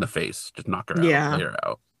boom in the face. Just knock her out. Yeah. Lay her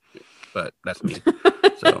out. But that's me.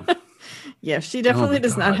 So. Yeah, she definitely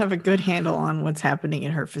does not have a good handle on what's happening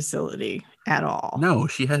in her facility at all. No,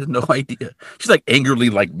 she has no idea. She's like angrily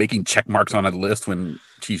like making check marks on a list when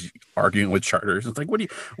she's arguing with Charters. It's like, what is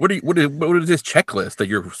this checklist that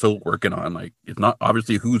you're still working on? Like, it's not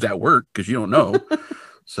obviously who's at work because you don't know.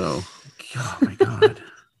 So, oh my God.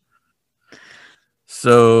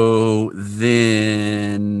 So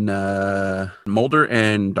then Mulder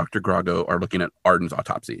and Dr. Grago are looking at Arden's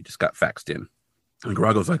autopsy. It just got faxed in. And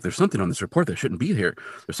Grago's like, there's something on this report that shouldn't be here.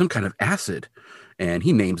 There's some kind of acid. And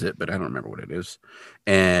he names it, but I don't remember what it is.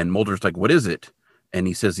 And Mulder's like, what is it? And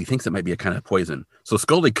he says he thinks it might be a kind of poison. So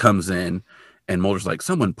Scully comes in, and Mulder's like,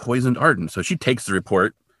 someone poisoned Arden. So she takes the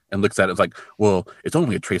report and looks at it. It's like, well, it's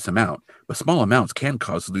only a trace amount, but small amounts can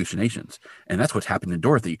cause hallucinations. And that's what's happened to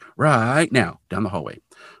Dorothy right now down the hallway.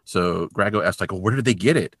 So Grago asks, like, well, where did they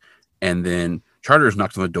get it? And then Charters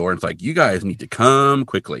knocks on the door and it's like, you guys need to come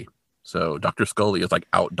quickly. So Dr. Scully is like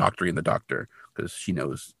out doctoring the doctor because she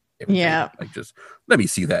knows everything. Yeah. Like, just let me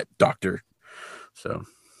see that, doctor. So,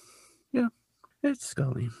 yeah, it's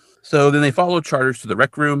Scully. So then they follow Charters to the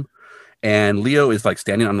rec room, and Leo is like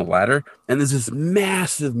standing on the ladder, and there's this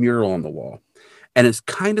massive mural on the wall. And it's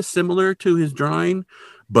kind of similar to his drawing,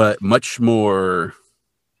 but much more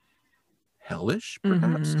hellish,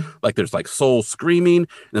 perhaps. Like there's like souls screaming, and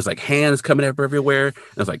there's like hands coming up everywhere, and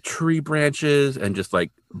there's like tree branches and just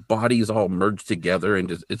like bodies all merged together, and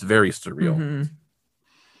just it's very surreal.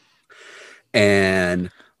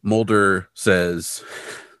 And Mulder says,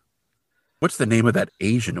 what's the name of that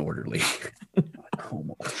Asian orderly?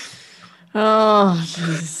 Oh,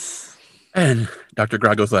 jeez. And Dr.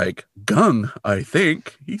 Grago's like, Gung, I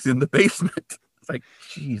think he's in the basement. It's like,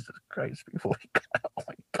 Jesus Christ, people. Oh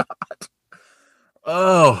my God.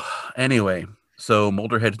 Oh, anyway, so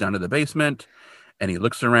Mulder heads down to the basement, and he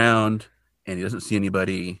looks around, and he doesn't see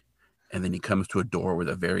anybody, and then he comes to a door with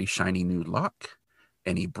a very shiny new lock,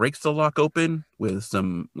 and he breaks the lock open with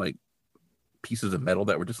some like pieces of metal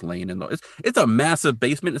that were just laying in the. It's a massive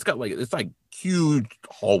basement. It's like huge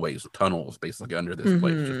hallways, tunnels, basically under this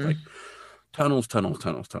place, just like tunnels. And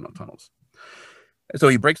so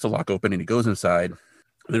he breaks the lock open, and he goes inside.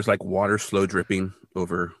 There's like water slow dripping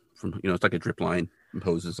over. From, it's like a drip line and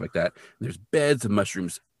hoses like that. And there's beds of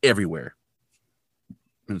mushrooms everywhere.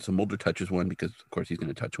 And so Mulder touches one because, of course, he's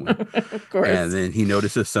going to touch one. Of And course. then he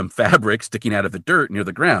notices some fabric sticking out of the dirt near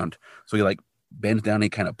the ground. So he like bends down and he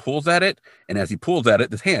kind of pulls at it. And as he pulls at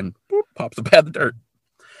it, his hand boop, pops up out of the dirt.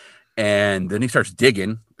 And then he starts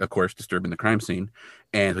digging, of course, disturbing the crime scene.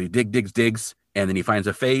 And so he digs. And then he finds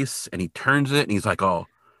a face and he turns it and he's like, oh,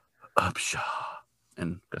 Upshaw.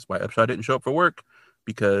 And that's why Upshaw didn't show up for work,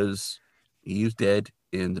 because he's dead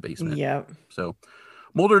in the basement. Yep. So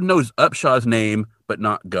Mulder knows Upshaw's name, but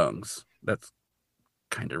not Gung's. That's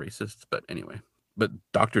kind of racist, but anyway. But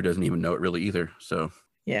Doctor doesn't even know it really either. So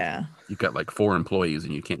yeah, you've got like 4 employees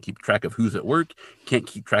and you can't keep track of who's at work, can't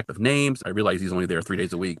keep track of names. I realize he's only there 3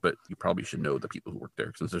 days a week, but you probably should know the people who work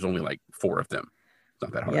there since there's only like 4 of them. It's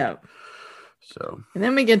not that hard. Yep. So, and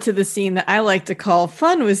then we get to the scene that I like to call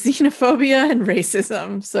fun with xenophobia and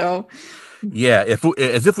racism. So, yeah,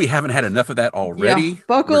 as if we haven't had enough of that already. Yeah,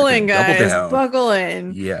 buckle in, guys. Buckle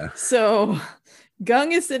in. Yeah. So,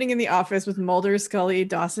 Gung is sitting in the office with Mulder, Scully,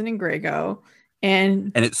 Dawson, and Grego.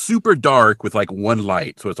 And it's super dark with like one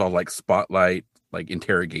light. So it's all like spotlight, like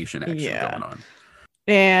interrogation action going on.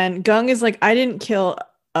 And Gung is like, I didn't kill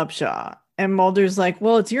Upshaw. And Mulder's like,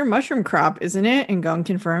 well, it's your mushroom crop, isn't it? And Gung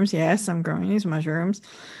confirms, yes, I'm growing these mushrooms.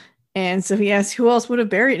 And so he asks who else would have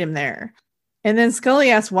buried him there. And then Scully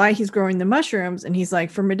asks why he's growing the mushrooms. And he's like,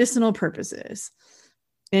 for medicinal purposes.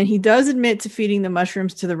 And he does admit to feeding the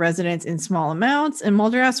mushrooms to the residents in small amounts. And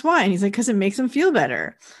Mulder asks why. And he's like, because it makes them feel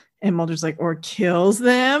better. And Mulder's like, or kills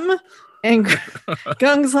them. And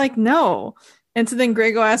Gung's like, no. And so then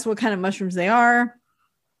Grego asks what kind of mushrooms they are,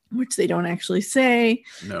 which they don't actually say.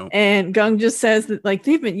 No. And Gung just says that like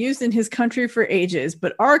they've been used in his country for ages,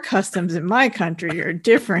 but our customs in my country are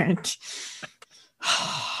different.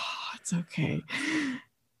 It's okay.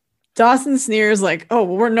 Dawson sneers like, oh,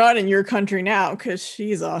 well, we're not in your country now because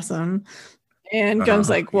she's awesome. And Gung's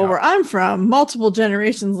like, well, where I'm from, multiple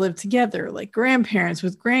generations live together, like grandparents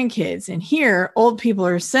with grandkids. And here, old people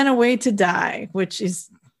are sent away to die, which is,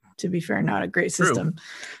 to be fair, not a great system. True.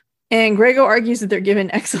 And Grego argues that they're given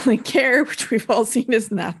excellent care, which we've all seen is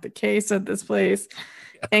not the case at this place.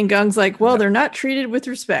 Yeah. And Gung's like, well, they're not treated with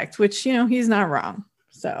respect, which, you know, he's not wrong.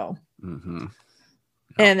 So. Mm-hmm.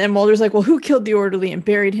 And then Mulder's like, well, who killed the orderly and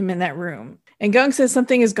buried him in that room? And Gung says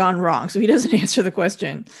something has gone wrong, so he doesn't answer the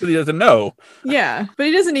question. But he doesn't know. Yeah, but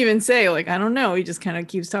he doesn't even say, like, I don't know. He just kind of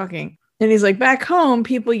keeps talking. And he's like, back home,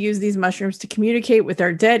 people use these mushrooms to communicate with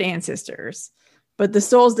our dead ancestors. But the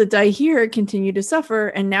souls that die here continue to suffer,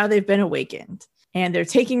 and now they've been awakened. And they're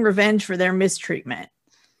taking revenge for their mistreatment.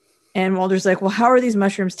 And Mulder's like, well, how are these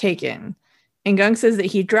mushrooms taken? And Gung says that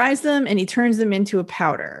he dries them and he turns them into a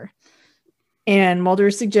powder. And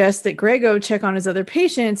Mulder suggests that Grego check on his other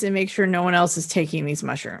patients and make sure no one else is taking these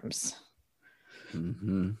mushrooms.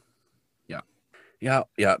 Mm-hmm. Yeah.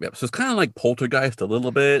 So it's kind of like Poltergeist a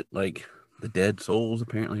little bit. Like the dead souls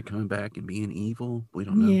apparently coming back and being evil. We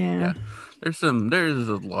don't know. Yeah. There's a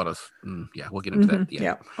lot of, we'll get into that.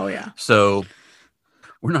 Yeah. Oh, yeah. So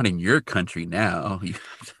we're not in your country now.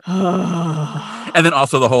 And then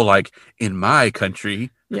also the whole, like, in my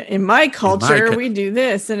country. Yeah, in my culture, we do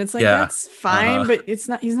this, and it's like that's fine, but it's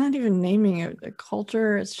not. He's not even naming it a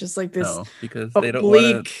culture. It's just like this, because they don't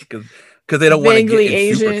want to, because they don't want to get in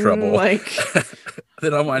Asian, super trouble. Like they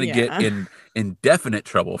don't want to get in indefinite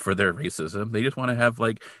trouble for their racism. They just want to have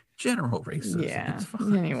like general racism. Yeah.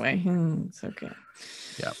 Anyway, it's okay.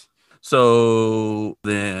 Yeah. So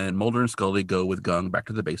then Mulder and Scully go with Gung back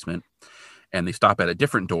to the basement, and they stop at a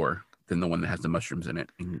different door than the one that has the mushrooms in it.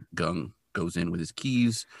 And Gung goes in with his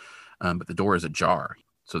keys, but the door is ajar.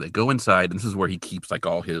 So they go inside, and this is where he keeps like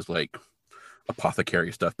all his like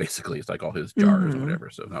apothecary stuff. Basically, it's like all his jars or whatever.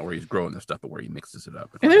 So not where he's growing this stuff, but where he mixes it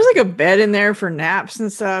up. And there's like a bed in there for naps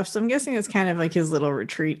and stuff. So I'm guessing it's kind of like his little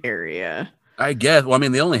retreat area. I guess. Well, I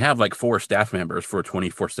mean, they only have like 4 staff members for a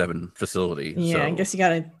 24/7 facility. Yeah, so I guess you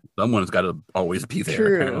gotta. Someone's got to always be there.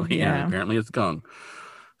 True, apparently, yeah. And apparently it's Gung.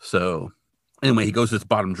 So anyway, he goes to this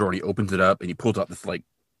bottom drawer and he opens it up and he pulls out this like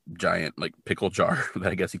giant like pickle jar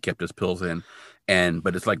that I guess he kept his pills in.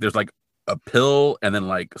 But it's like there's like a pill and then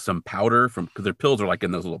like some powder from, because their pills are like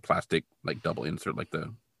in those little plastic like double insert like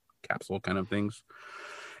the capsule kind of things.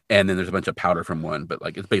 And then there's a bunch of powder from one, but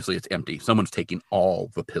like it's empty. Someone's taking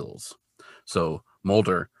all the pills. So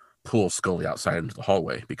Mulder pulls Scully outside into the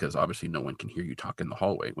hallway because obviously no one can hear you talk in the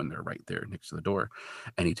hallway when they're right there next to the door.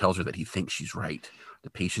 And he tells her that he thinks she's right.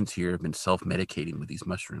 The patients here have been self-medicating with these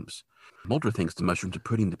mushrooms. Mulder thinks the mushrooms are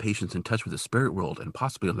putting the patients in touch with the spirit world and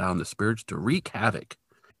possibly allowing the spirits to wreak havoc.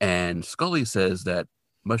 And Scully says that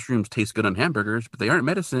mushrooms taste good on hamburgers, but they aren't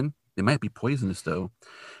medicine. They might be poisonous though.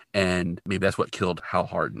 And maybe that's what killed Hal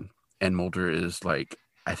Hardin. And Mulder is like,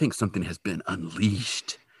 I think something has been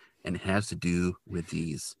unleashed, and it has to do with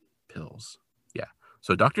these pills. Yeah.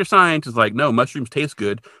 So Dr. Science is like, no, mushrooms taste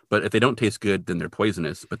good, but if they don't taste good, then they're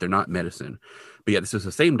poisonous, but they're not medicine. But yet this is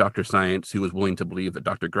the same Dr. Science who was willing to believe that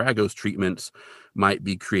Dr. Grago's treatments might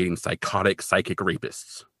be creating psychotic psychic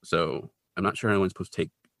rapists. So I'm not sure anyone's supposed to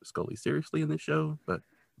take Scully seriously in this show, but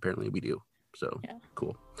apparently we do. So Yeah.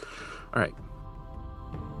 cool. All right.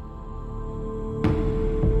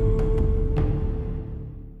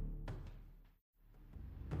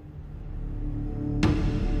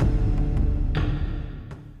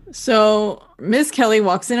 So Miss Kelly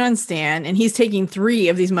walks in on Stan, and he's taking 3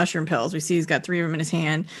 of these mushroom pills. We see he's got 3 of them in his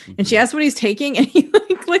hand, and she asks what he's taking, and he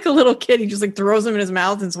like a little kid, he just like throws them in his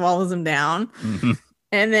mouth and swallows them down. Mm-hmm.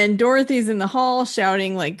 And then Dorothy's in the hall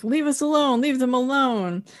shouting like, "Leave us alone! Leave them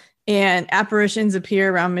alone!" And apparitions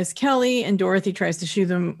appear around Miss Kelly, and Dorothy tries to shoo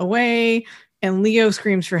them away, and Leo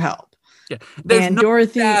screams for help. Yeah, there's and no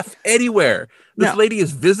Dorothy staff anywhere. This No. lady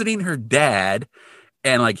is visiting her dad,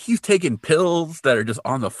 and like he's taking pills that are just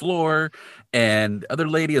on the floor, and other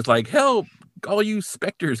lady is like, "Help! All you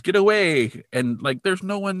specters, get away!" And like, there's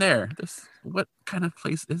no one there. What kind of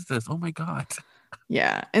place is this? Oh my god!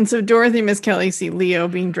 Yeah. And so Dorothy and Miss Kelly see Leo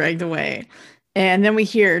being dragged away. And then we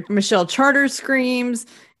hear Michelle Charter screams,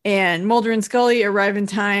 and Mulder and Scully arrive in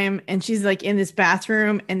time, and she's like in this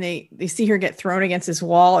bathroom, and they see her get thrown against this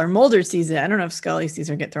wall, or Mulder sees it. I don't know if Scully sees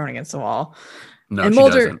her get thrown against the wall. No, and she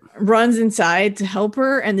Mulder doesn't. runs inside to help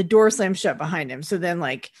her, and the door slams shut behind him. So then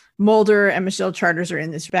like Mulder and Michelle Charters are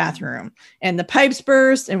in this bathroom, and the pipes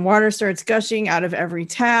burst, and water starts gushing out of every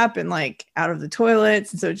tap and like out of the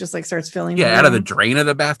toilets. And so it just like starts filling. Yeah, out of the drain of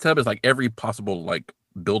the bathtub is like every possible like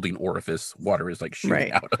building orifice water is like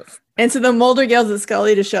shooting out of. And so the Mulder yells at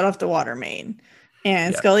Scully to shut off the water main.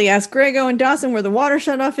 And Scully asks Grego and Dawson where the water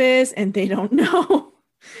shutoff is, and they don't know.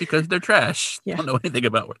 Because they're trash. Yeah. Don't know anything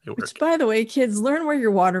about where they work. Which, by the way, kids, learn where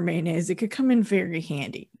your water main is. It could come in very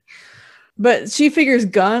handy. But she figures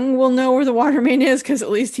Gung will know where the water main is because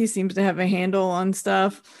at least he seems to have a handle on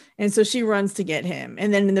stuff. And so she runs to get him.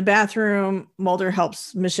 And then in the bathroom, Mulder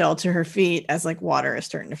helps Michelle to her feet as like water is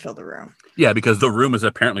starting to fill the room. Yeah, because the room is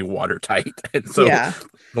apparently watertight. And so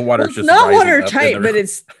the water is just not watertight, but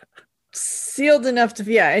it's sealed enough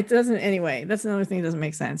to it doesn't anyway. That's another thing that doesn't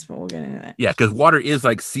make sense, but we'll get into that. Yeah, because water is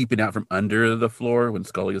like seeping out from under the floor when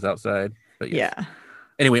Scully is outside. But yeah.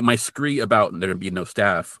 Anyway, my scree about there being no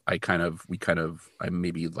staff, I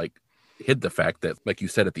maybe like hid the fact that, like you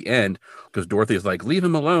said at the end, because Dorothy is like, leave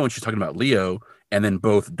him alone. She's talking about Leo, and then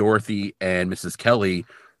both Dorothy and Mrs. Kelly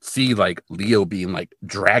see like Leo being like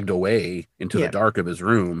dragged away into the dark of his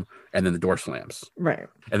room, and then the door slams. Right.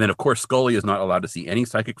 And then of course Scully is not allowed to see any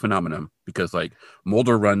psychic phenomenon because like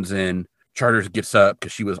Mulder runs in, Charters gets up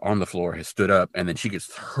because she was on the floor, has stood up, and then she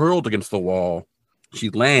gets hurled against the wall. She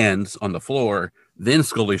lands on the floor, then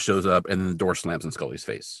Scully shows up, and then the door slams in Scully's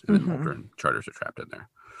face, and then Mulder and Charters are trapped in there.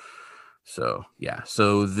 So yeah.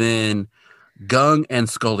 So then Gung and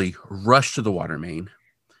Scully rush to the water main,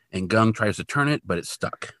 and Gung tries to turn it, but it's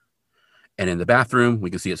stuck. And in the bathroom, we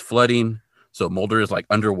can see it's flooding. So Mulder is like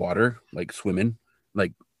underwater, like swimming.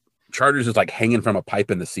 Like Charters is like hanging from a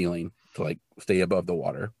pipe in the ceiling to like stay above the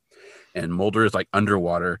water. And Mulder is like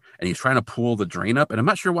underwater, and he's trying to pull the drain up. And I'm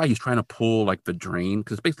not sure why he's trying to pull like the drain,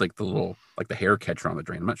 because it's basically like the little, like the hair catcher on the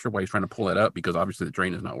drain. I'm not sure why he's trying to pull it up because obviously the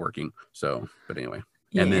drain is not working. So, but anyway.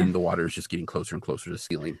 Yeah. And then the water is just getting closer and closer to the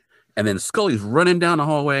ceiling. And then Scully's running down the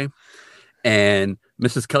hallway, and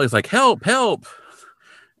Mrs. Kelly's like, help, help.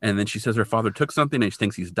 And then she says her father took something and she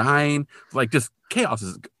thinks he's dying. Like, just chaos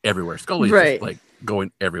is everywhere. Scully's just like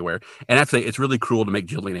going everywhere. And actually, it's really cruel to make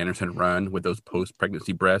Gillian Anderson run with those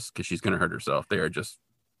post-pregnancy breasts because she's going to hurt herself. They are just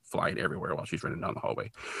flying everywhere while she's running down the hallway.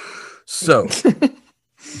 So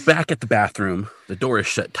back at the bathroom, the door is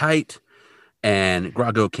shut tight and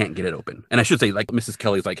Grago can't get it open. And I should say, like, Mrs.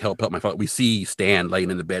 Kelly's like, help my father. We see Stan laying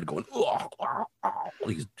in the bed going,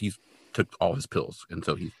 he's took all his pills. And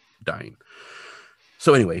so he's dying.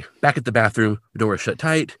 So anyway, back at the bathroom, the door is shut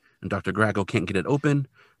tight, and Dr. Grago can't get it open,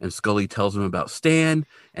 and Scully tells him about Stan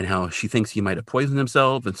and how she thinks he might have poisoned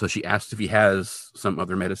himself, and so she asks if he has some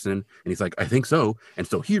other medicine, and he's like, I think so. And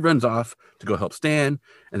so he runs off to go help Stan,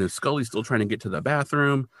 and then Scully's still trying to get to the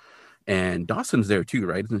bathroom, and Dawson's there too,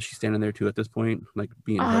 right? Isn't she standing there too at this point? Like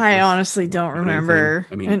being I honestly don't remember.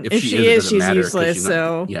 I mean, and if she is, she's useless,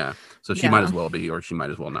 so... Yeah, so she might as well be, or she might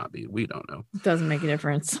as well not be. We don't know. It doesn't make a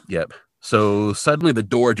difference. Yep. So suddenly the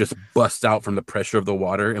door just busts out from the pressure of the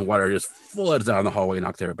water, and water just floods out in the hallway and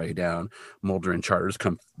knocks everybody down. Mulder and Charters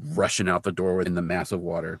come rushing out the door in the massive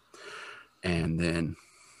water, and then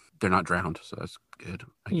they're not drowned, so that's good,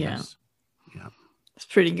 I guess. Yeah.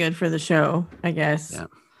 It's pretty good for the show, I guess. Yeah.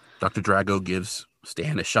 Dr. Drago gives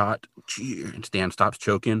Stan a shot, and Stan stops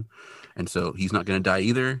choking, and so he's not going to die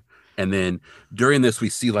either. And then during this, we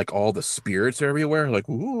see like all the spirits everywhere, like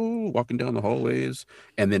ooh, walking down the hallways.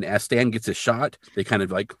 And then as Stan gets a shot, they kind of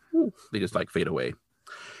like they just like fade away.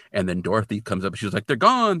 And then Dorothy comes up and she's like, they're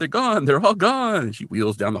gone, they're all gone. And she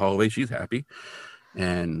wheels down the hallway, she's happy.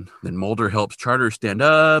 And then Mulder helps Charter stand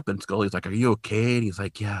up, and Scully's like, are you okay? And he's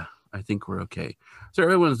like, yeah, I think we're okay. So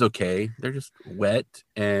everyone's okay. They're just wet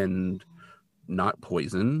and not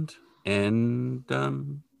poisoned. And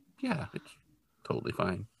yeah, it's totally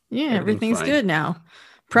fine. Yeah, Everything's everything's fine. good now.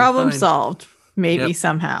 Problem Fine. solved, maybe Yep.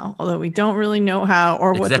 somehow, although we don't really know how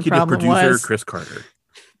or what the Executive problem producer was. Chris Carter.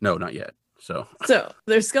 No, not yet. So So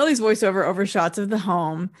there's Scully's voiceover over shots of the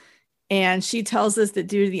home. And she tells us that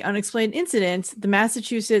due to the unexplained incident, the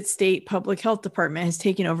Massachusetts State Public Health Department has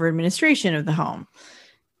taken over administration of the home.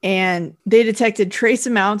 And they detected trace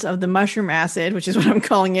amounts of the mushroom acid, which is what I'm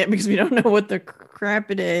calling it because we don't know what the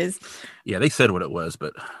crap it is. yeah, they said what it was,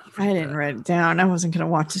 but I didn't write it down. I wasn't going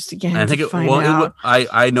to watch this again. I think to it. find Well, out.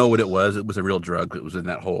 I know what it was. It was a real drug. It was in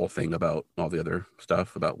that whole thing about all the other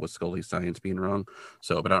stuff about what Scully's science being wrong.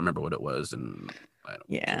 So, but I don't remember what it was, and I don't.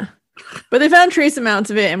 Yeah. But they found trace amounts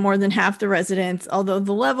of it in more than half the residents, although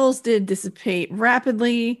the levels did dissipate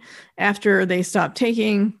rapidly after they stopped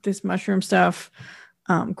taking this mushroom stuff.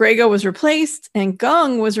 Grego was replaced, and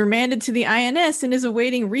Gung was remanded to the INS and is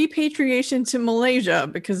awaiting repatriation to Malaysia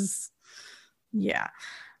because, yeah.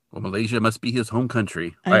 Well, Malaysia must be his home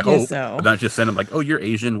country. I I guess hope. so. Not just send him like, oh, you're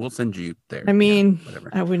Asian. We'll send you there. I mean, yeah, whatever.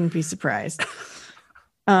 I wouldn't be surprised.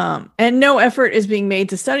 And no effort is being made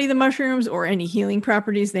to study the mushrooms or any healing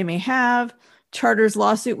properties they may have. Charter's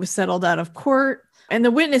lawsuit was settled out of court. And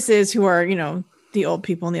the witnesses, who are, the old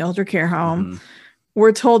people in the elder care home,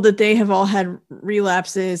 were told that they have all had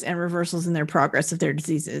relapses and reversals in their progress of their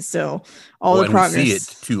diseases. So the progress. We see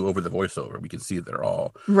it too over the voiceover. We can see they're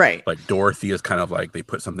all right. Like Dorothy is kind of like they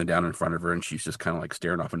put something down in front of her and she's just kind of like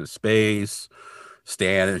staring off into space.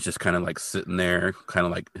 Stan is just kind of like sitting there, kind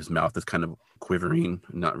of like his mouth is kind of quivering,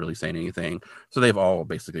 not really saying anything. So they've all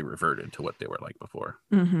basically reverted to what they were like before.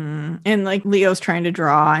 Mm-hmm. And like Leo's trying to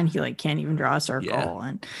draw, and he like can't even draw a circle. Yeah.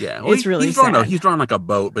 And yeah, well, it's really he's sad. He's drawn like a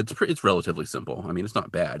boat, but it's relatively simple. I mean, it's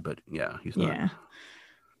not bad, but yeah, he's not. Yeah.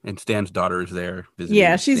 And Stan's daughter is there visiting.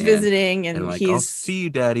 Yeah, she's Stan, visiting, and like, he's I'll see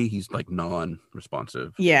you, Daddy. He's like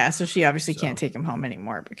non-responsive. Yeah, so she obviously can't take him home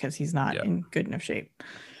anymore because he's not in good enough shape.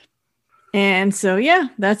 And so yeah,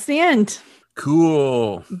 that's the end.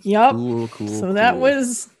 Cool. Yep. Cool. So that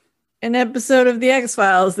was an episode of the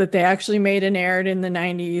X-Files that they actually made and aired in the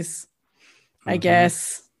 90s. I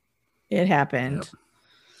guess it happened.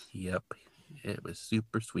 Yep. It was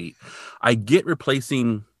super sweet. I get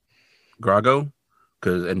replacing Grago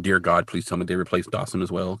and dear God, please tell me they replaced Dawson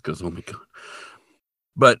as well, because oh my God.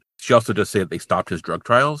 But she also does say that they stopped his drug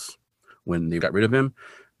trials when they got rid of him.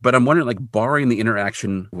 But I'm wondering, like, barring the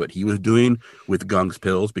interaction, what he was doing with Gung's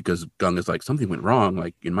pills, because Gung is like, something went wrong.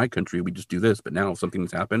 Like, in my country, we just do this, but now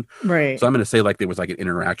something's happened. Right. So I'm going to say, like, there was like an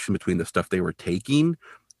interaction between the stuff they were taking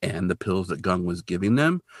and the pills that Gung was giving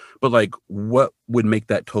them. But, like, what would make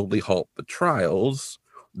that totally halt the trials?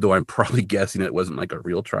 Though I'm probably guessing it wasn't like a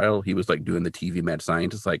real trial. He was like doing the TV mad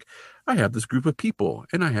scientist, like, I have this group of people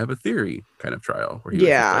and I have a theory kind of trial where he was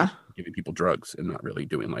just, like, giving people drugs and not really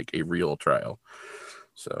doing like a real trial.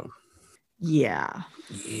 So, yeah.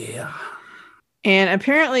 And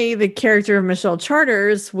apparently the character of Michelle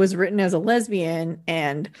Charters was written as a lesbian,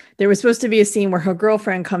 and there was supposed to be a scene where her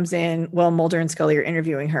girlfriend comes in while Mulder and Scully are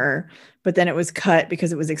interviewing her, but then it was cut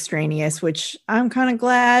because it was extraneous, which I'm kind of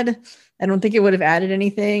glad. I don't think it would have added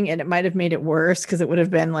anything, and it might have made it worse because it would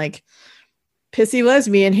have been like pissy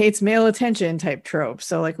lesbian hates male attention type trope.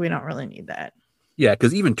 So like we don't really need that. Yeah,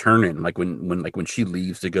 because even Turner, like when she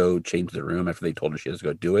leaves to go change the room after they told her she has to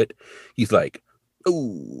go do it, he's like,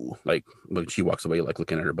 oh, like when she walks away, like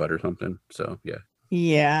looking at her butt or something. So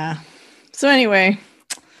yeah. So anyway,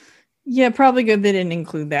 yeah, probably good they didn't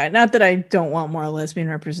include that. Not that I don't want more lesbian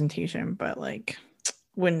representation, but like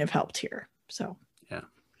wouldn't have helped here. So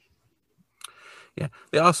yeah.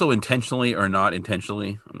 They also intentionally or not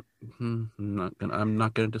intentionally. I'm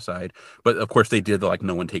not gonna decide. But of course they did the like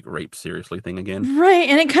no one take rape seriously thing again. Right.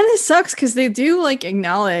 And it kind of sucks because they do like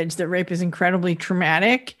acknowledge that rape is incredibly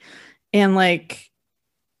traumatic, and like,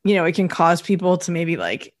 it can cause people to maybe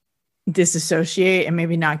like disassociate and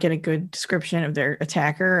maybe not get a good description of their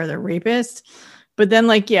attacker or their rapist. But then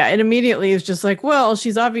like, it immediately is just like, well,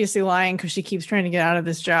 she's obviously lying because she keeps trying to get out of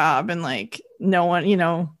this job, and like no one,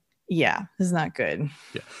 this is not good.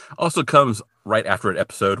 Yeah. Also comes right after an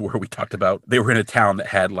episode where we talked about they were in a town that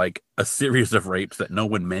had like a series of rapes that no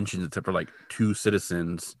one mentioned except for like two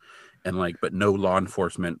citizens, and like but no law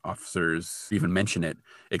enforcement officers even mention it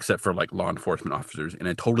except for like law enforcement officers in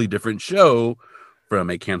a totally different show from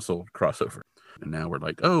a canceled crossover. And now we're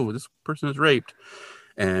like, oh, this person is raped.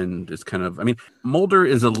 And it's kind of, I mean, Mulder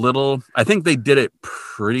is a little, I think they did it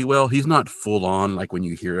pretty well. He's not full on like when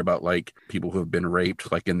you hear about like people who have been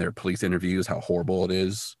raped, like in their police interviews, how horrible it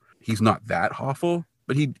is. He's not that awful,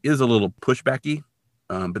 but he is a little pushbacky.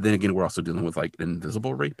 But then again, we're also dealing with like an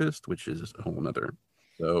invisible rapist, which is a whole nother.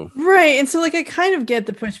 So Right. And so like I kind of get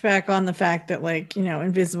the pushback on the fact that like,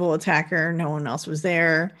 invisible attacker, no one else was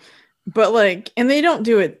there. But like, and they don't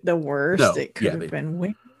do it the worst. no, It could yeah, have been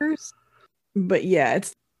way worse. But yeah,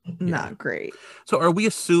 it's not great. So are we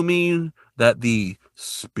assuming that the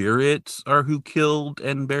spirits are who killed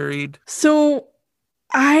and buried? So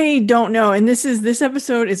I don't know. And this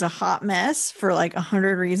episode is a hot mess for like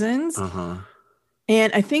 100 reasons. Uh-huh.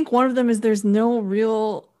 And I think one of them is there's no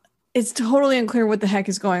real, it's totally unclear what the heck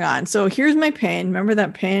is going on. So here's my pin. Remember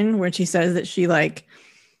that pin where she says that she like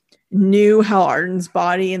knew Hal Arden's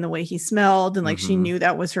body and the way he smelled, and like she knew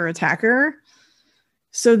that was her attacker.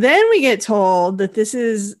 So then we get told that this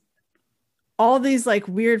is all these like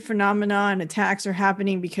weird phenomena and attacks are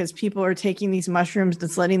happening because people are taking these mushrooms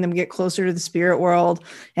that's letting them get closer to the spirit world,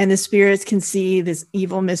 and the spirits can see this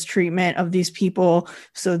evil mistreatment of these people,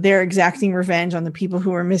 so they're exacting revenge on the people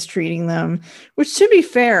who are mistreating them. Which, to be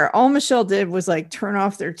fair, all Michelle did was like turn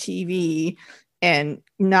off their TV and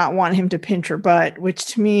not want him to pinch her butt, which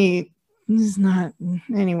to me is not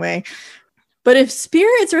anyway. But if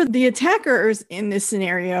spirits are the attackers in this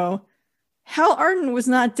scenario, Hal Arden was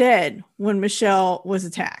not dead when Michelle was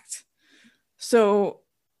attacked. So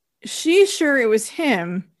she's sure it was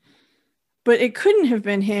him, but it couldn't have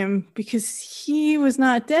been him because he was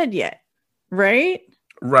not dead yet, right?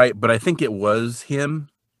 Right, but I think it was him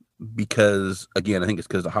because, again, I think it's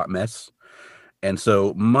because of Hot Mess. And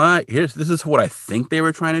so this is what I think they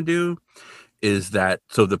were trying to do, is that,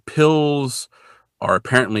 so the pills are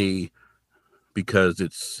apparently because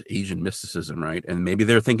it's Asian mysticism, right? And maybe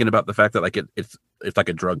they're thinking about the fact that like it's like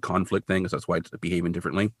a drug conflict thing, so that's why it's behaving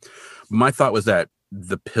differently. My thought was that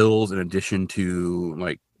the pills, in addition to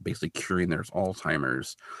like basically curing their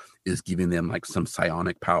Alzheimer's, is giving them like some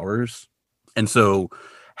psionic powers. And so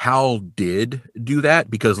Hal did do that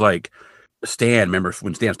because like Stan, remember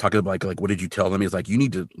when Stan's talking about like what did you tell them? He's like, you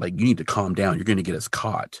need to calm down. You're going to get us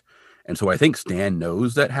caught. And so I think Stan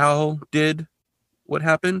knows that Hal did what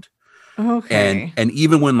happened. Okay. And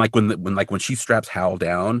even when she straps Hal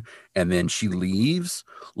down and then she leaves,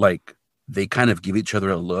 like they kind of give each other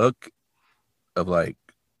a look of like,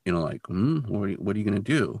 like, what are you gonna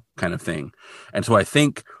do, kind of thing. And so I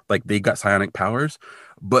think like they got psionic powers,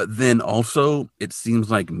 but then also it seems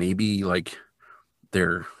like maybe like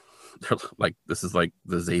they're like, this is like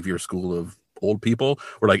the Xavier school of old people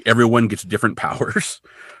where like everyone gets different powers,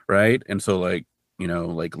 right? And so like,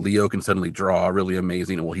 like Leo can suddenly draw really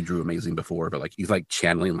amazing. Well, he drew amazing before, but like he's like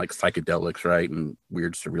channeling like psychedelics, right? And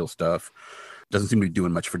weird surreal stuff. Doesn't seem to be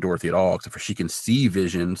doing much for Dorothy at all, except for she can see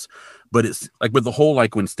visions. But it's like with the whole,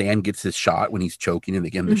 like when Stan gets his shot, when he's choking and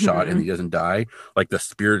they give him the shot and he doesn't die, like the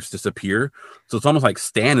spirits disappear. So it's almost like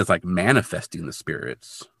Stan is like manifesting the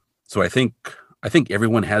spirits. So I think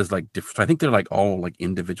everyone has like different. I think they're like all like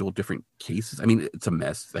individual different cases. I mean, it's a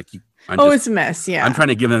mess. Like it's a mess. Yeah, I'm trying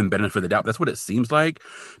to give them the benefit of the doubt. That's what it seems like,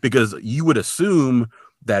 because you would assume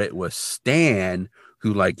that it was Stan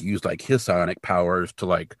who like used like his psionic powers to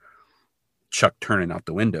like chuck Turner out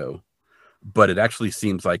the window, but it actually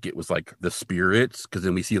seems like it was like the spirits, because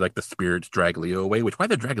then we see like the spirits drag Leo away. Which, why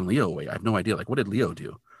they're dragging Leo away, I have no idea. Like, what did Leo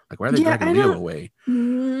do? Like, why are they dragging Leo away?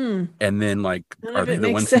 And then, like, are they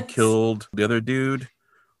the ones who killed the other dude,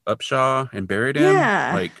 Upshaw, and buried him?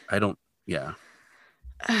 Yeah. Like, I don't, yeah.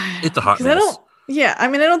 It's a hot mess. I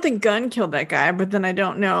mean, I don't think Gunn killed that guy, but then I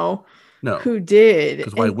don't know No, who did.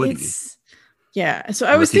 Because why would he? Yeah. So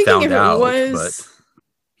I was thinking if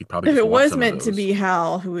it was meant to be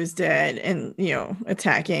Hal who was dead and,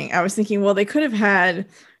 attacking, I was thinking, well, they could have had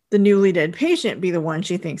the newly dead patient be the one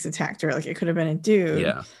she thinks attacked her. Like, it could have been a dude.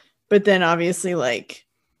 Yeah. But then obviously, like,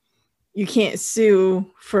 you can't sue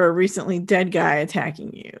for a recently dead guy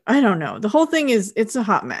attacking you. I don't know. The whole thing it's a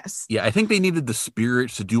hot mess. Yeah, I think they needed the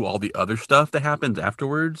spirits to do all the other stuff that happens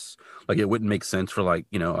afterwards. Like, it wouldn't make sense for like,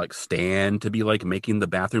 like Stan to be like making the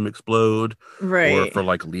bathroom explode. Right. Or for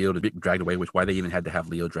like Leo to be dragged away, which why they even had to have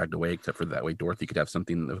Leo dragged away, except for that way Dorothy could have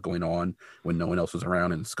something that was going on when no one else was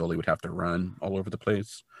around and Scully would have to run all over the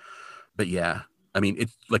place. But yeah, I mean,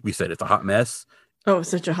 it's like we said, it's a hot mess. Oh,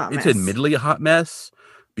 such a hot mess. It's admittedly a hot mess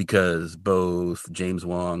because both James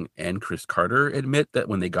Wong and Chris Carter admit that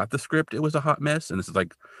when they got the script, it was a hot mess. And this is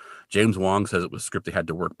like James Wong says it was a script they had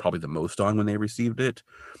to work probably the most on when they received it.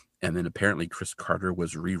 And then apparently Chris Carter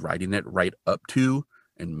was rewriting it right up to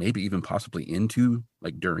and maybe even possibly into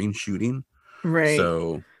like during shooting. Right.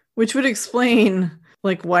 So, which would explain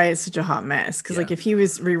like why it's such a hot mess. Because Yeah. like if he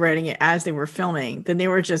was rewriting it as they were filming, then they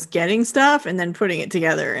were just getting stuff and then putting it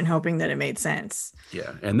together and hoping that it made sense.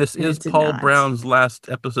 yeah. And this And is it did Paul not. Brown's last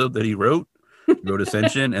episode that he wrote. He wrote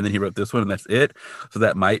Ascension, and then he wrote this one, and that's it. So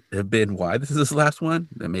that might have been why this is his last one.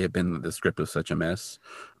 That may have been the script was such a mess.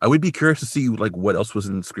 I would be curious to see like what else was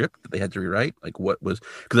in the script that they had to rewrite. Like what was,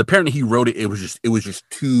 because apparently he wrote it. It was just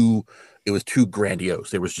too grandiose.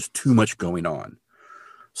 There was just too much going on.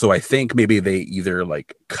 So I think maybe they either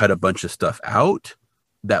like cut a bunch of stuff out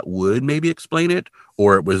that would maybe explain it,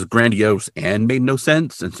 or it was grandiose and made no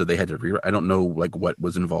sense, and so they had to rewrite. I don't know like what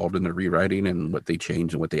was involved in the rewriting and what they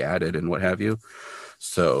changed and what they added and what have you.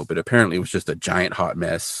 So, but apparently it was just a giant hot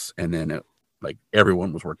mess, and then it, like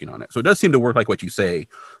everyone was working on it. So it does seem to work like what you say.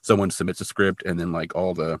 Someone submits a script, and then like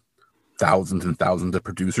all the thousands and thousands of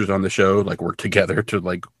producers on the show like work together to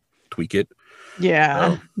like tweak it.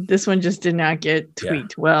 Yeah. So, this one just did not get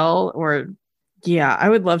tweaked well. Or yeah, I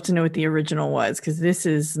would love to know what the original was, because this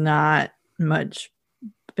is not much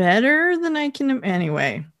better than I can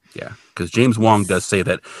anyway. Yeah, because James Wong does say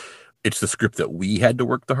that it's the script that we had to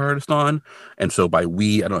work the hardest on, and so by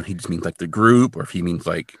we, I don't know if he just means like the group, or if he means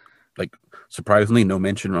like surprisingly no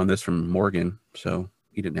mention on this from Morgan, so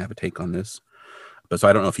he didn't have a take on this. But so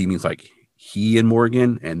I don't know if he means like he and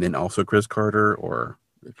Morgan, and then also Chris Carter, or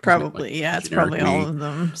Probably, like, yeah, it's probably all of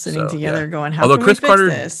them sitting together going, how although can Chris we fix Carter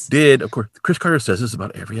this? did, of course, Chris Carter says this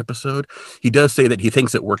about every episode. He does say that he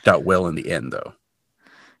thinks it worked out well in the end, though.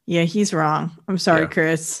 Yeah, he's wrong. I'm sorry, Yeah.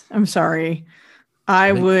 Chris. I'm sorry.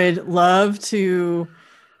 I would love to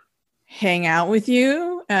hang out with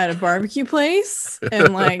you at a barbecue place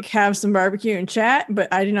and like have some barbecue and chat,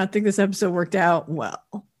 but I do not think this episode worked out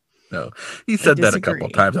well. No, he said that a couple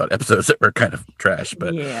of times on episodes that were kind of trash,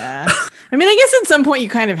 but yeah. I mean, I guess at some point you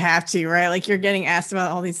kind of have to, right? Like you're getting asked about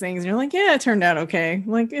all these things and you're like, yeah, it turned out okay.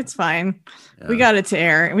 Like it's fine. Yeah. We got it to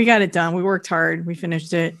air. We got it done. We worked hard. We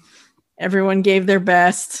finished it. Everyone gave their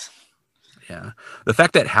best. Yeah. The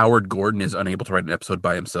fact that Howard Gordon is unable to write an episode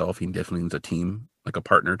by himself, he definitely needs a team, like a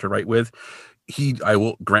partner to write with. I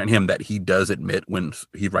will grant him that he does admit when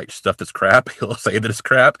he writes stuff that's crap, he'll say that it's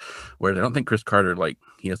crap. Whereas I don't think Chris Carter, like,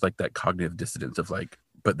 he has like that cognitive dissonance of like,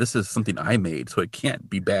 but this is something I made, so it can't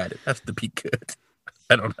be bad. It has to be good.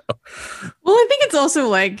 I don't know. Well, I think it's also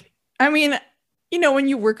like, I mean, you know, when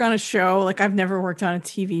you work on a show, like I've never worked on a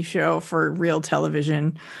TV show for real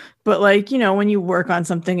television, but like, you know, when you work on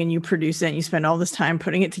something and you produce it and you spend all this time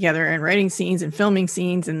putting it together and writing scenes and filming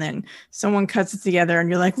scenes, and then someone cuts it together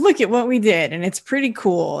and you're like, look at what we did. And it's pretty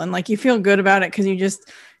cool. And like, you feel good about it because you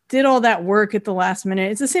just did all that work at the last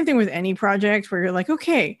minute. It's the same thing with any project where you're like,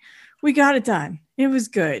 okay, we got it done. It was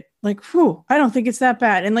good. Like, whew, I don't think it's that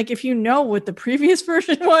bad. And like, if you know what the previous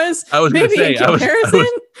version was, I was maybe say, in comparison,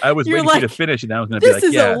 I was waiting like, for you to finish, and I was going to be like,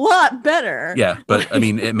 this is a lot better. Yeah, but like, I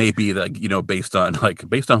mean, it may be like, you know, based on what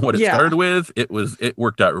it started with, it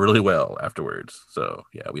worked out really well afterwards. So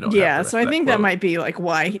yeah, we don't. Yeah, so I think that might be like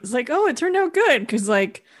why he's like, oh, it turned out good, because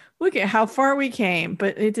like, look at how far we came,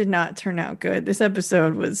 but it did not turn out good. This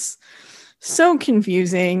episode was so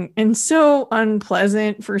confusing and so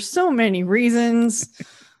unpleasant for so many reasons.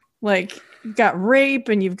 Like, you've got rape,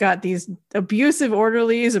 and you've got these abusive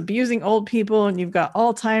orderlies abusing old people, and you've got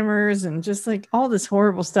Alzheimer's, and just like all this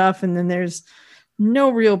horrible stuff. And then there's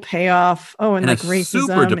no real payoff. Oh, and like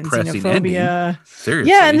racism and xenophobia.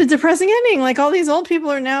 Seriously. Yeah, and the depressing ending. Like all these old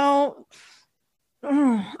people are now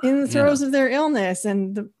in the throes of their illness,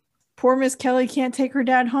 and the poor Miss Kelly can't take her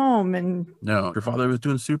dad home. And no, her father was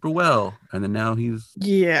doing super well, and then now he's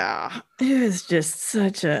it was just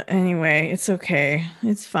such a anyway. It's okay.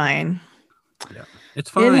 It's fine. Yeah, it's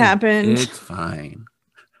fine. It happened. It's fine.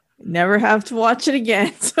 Never have to watch it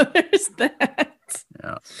again. So there's that.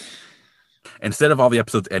 Yeah. Instead of all the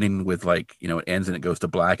episodes ending with like, you know, it ends and it goes to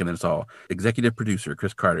black and then it's all executive producer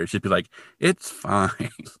Chris Carter, it should be like, it's fine.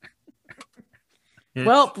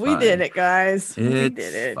 Well, we did it, guys. We did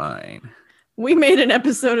it. Fine. We made an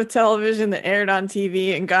episode of television that aired on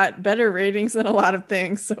TV and got better ratings than a lot of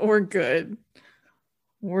things. So we're good.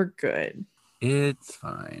 We're good. It's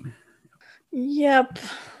fine. Yep.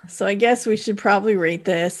 So I guess we should probably rate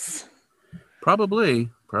this. Probably.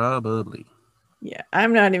 Yeah,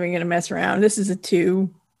 I'm not even going to mess around. This is a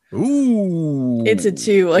 2. Ooh. It's a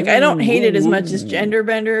 2. Like, I don't hate it as much as Gender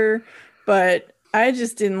Bender, but I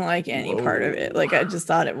just didn't like any part of it. Like, I just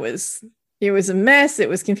thought it was It was a mess. It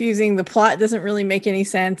was confusing. The plot doesn't really make any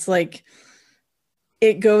sense. Like,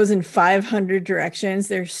 it goes in 500 directions.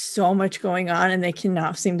 There's so much going on, and they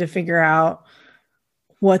cannot seem to figure out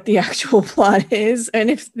what the actual plot is. And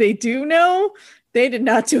if they do know, they did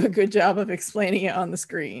not do a good job of explaining it on the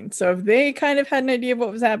screen. So if they kind of had an idea of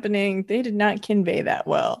what was happening, they did not convey that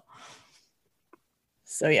well.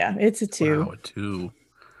 So yeah, it's a 2. Wow, a 2.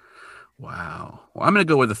 Wow. Well, I'm going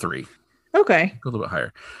to go with a 3. Okay. Go a little bit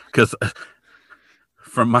higher. Because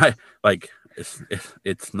from my, like,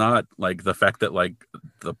 it's not like the fact that like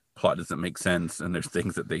the plot doesn't make sense and there's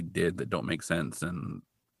things that they did that don't make sense. And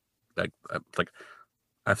like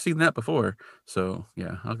I've seen that before. So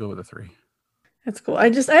yeah, I'll go with a 3. That's cool. I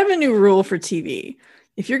have a new rule for TV.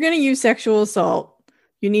 If you're going to use sexual assault,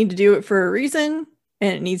 you need to do it for a reason,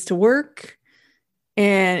 and it needs to work,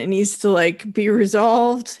 and it needs to like be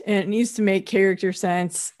resolved, and it needs to make character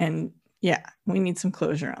sense. And yeah, we need some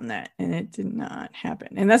closure on that. And it did not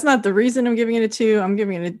happen. And that's not the reason I'm giving it a 2. I'm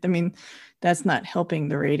giving it, I mean, that's not helping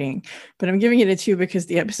the rating, but I'm giving it a 2 because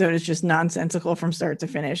the episode is just nonsensical from start to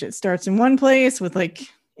finish. It starts in one place with like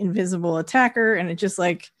invisible attacker, and it just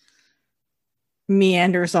like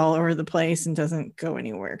meanders all over the place and doesn't go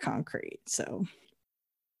anywhere concrete. So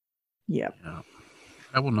yeah,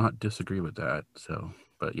 I will not disagree with that. So,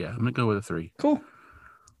 but yeah, I'm gonna go with a 3. Cool.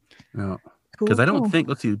 Yeah, because I don't think,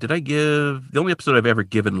 let's see, did I give, the only episode I've ever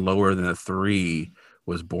given lower than a 3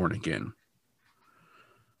 was Born Again.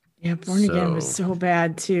 Yeah, Born Again was so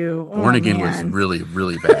bad too. Born Again was really,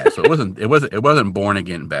 really bad. So it wasn't Born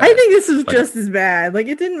Again bad. I think this was like, just as bad. Like,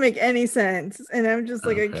 it didn't make any sense, and I'm just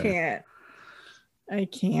like, okay. I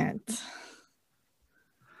can't.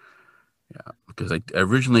 Yeah, because I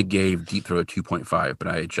originally gave Deep Throat a 2.5, but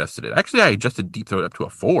I adjusted it. Actually, I adjusted Deep Throat up to a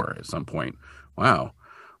 4 at some point. Wow.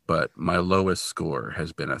 But my lowest score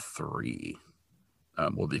has been a 3,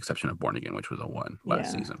 with the exception of Born Again, which was a 1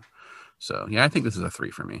 last season. So, yeah, I think this is a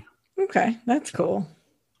 3 for me. Okay, that's cool.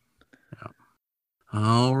 Yeah.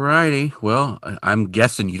 All righty. Well, I'm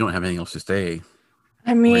guessing you don't have anything else to say.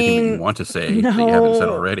 I mean, anything that you want to say that you haven't said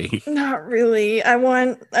already. Not really.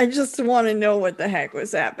 I just want to know what the heck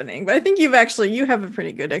was happening. But I think you have a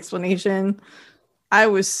pretty good explanation. I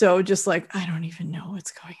was so just like, I don't even know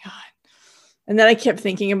what's going on. And then I kept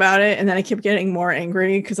thinking about it, and then I kept getting more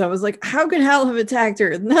angry because I was like, how could Hal have attacked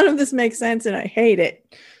her? None of this makes sense, and I hate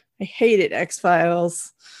it. I hated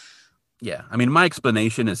X-Files. Yeah. I mean, my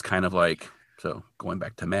explanation is kind of like, so going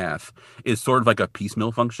back to math, is sort of like a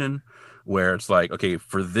piecemeal function where it's like, okay,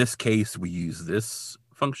 for this case, we use this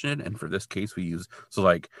function, and for this case, we use, so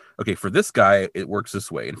like, okay, for this guy, it works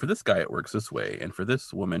this way, and for this guy, it works this way, and for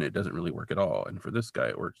this woman, it doesn't really work at all, and for this guy,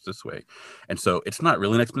 it works this way. And so it's not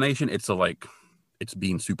really an explanation. It's it's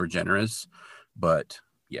being super generous, but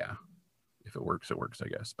yeah, if it works, I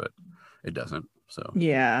guess, but it doesn't. So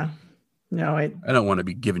yeah, no, I don't want to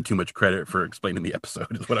be given too much credit for explaining the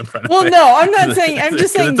episode is what I'm trying to say. Well, no, I'm not saying, I'm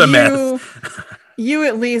just saying it's a mess. You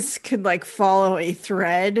at least could like follow a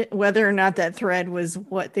thread, whether or not that thread was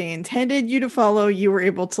what they intended you to follow. You were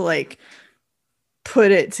able to like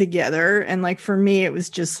put it together. And like, for me, it was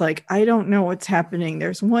just like, I don't know what's happening.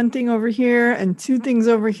 There's one thing over here and 2 things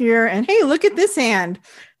over here. And hey, look at this hand.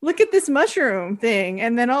 Look at this mushroom thing.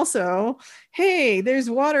 And then also, hey,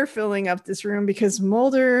 there's water filling up this room because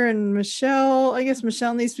Mulder and Michelle, I guess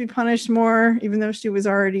Michelle needs to be punished more, even though she was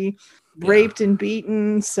already raped and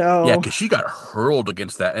beaten. So yeah, because she got hurled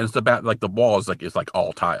against that, and it's about like the wall is like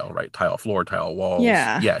all tile, right? Tile floor, tile walls.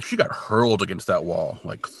 Yeah, she got hurled against that wall,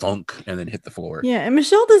 like thunk, and then hit the floor. Yeah, and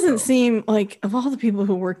Michelle doesn't seem like, of all the people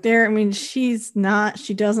who work there, I mean, she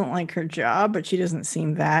doesn't like her job, but she doesn't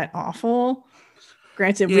seem that awful.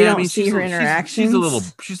 Granted, we don't see her interactions.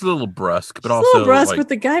 She's a little brusque, but she's also a little brusque. Like, but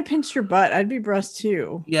the guy pinched your butt. I'd be brusque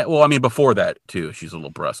too. Yeah, well, I mean, before that too, she's a little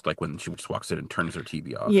brusque, like when she just walks in and turns her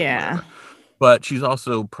TV off. Yeah, but she's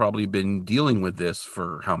also probably been dealing with this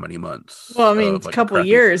for how many months? Well, I mean, it's a couple of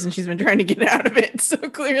years, and she's been trying to get out of it. So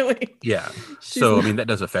clearly, yeah. So I mean, that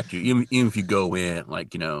does affect you, even if you go in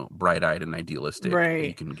like bright-eyed and idealistic, right?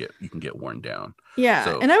 You can get worn down. Yeah,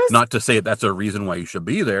 so, and I was not to say that's a reason why you should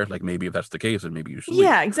be there. Like maybe if that's the case, then maybe you should.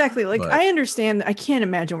 Yeah, exactly. Like I understand. I can't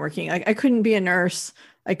imagine working. Like I couldn't be a nurse.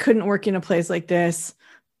 I couldn't work in a place like this.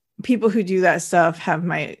 People who do that stuff have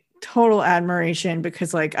my total admiration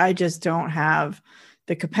because like I just don't have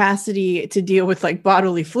the capacity to deal with like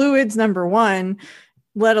bodily fluids, number one,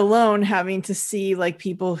 let alone having to see like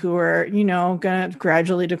people who are, gonna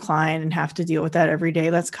gradually decline and have to deal with that every day.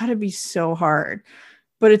 That's got to be so hard.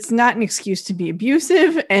 But it's not an excuse to be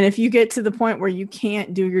abusive. And if you get to the point where you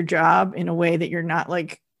can't do your job in a way that you're not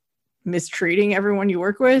like mistreating everyone you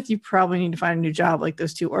work with, you probably need to find a new job like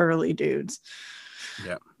those two orderly dudes.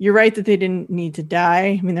 Yeah. You're right that they didn't need to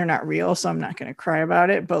die. I mean, they're not real, so I'm not going to cry about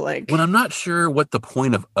it, but like... When I'm not sure what the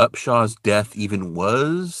point of Upshaw's death even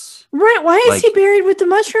was. Right. Why is like, he buried with the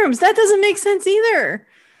mushrooms? That doesn't make sense either.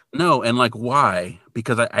 No, and like why?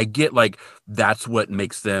 Because I get like that's what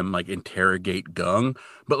makes them like interrogate Gung,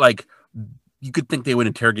 but like you could think they would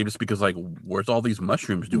interrogate just because like where's all these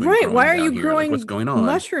mushrooms doing? Right. Why are you here? growing like, what's going on?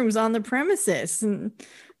 mushrooms on the premises? And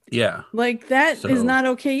yeah. Like that is not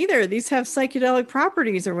okay either. These have psychedelic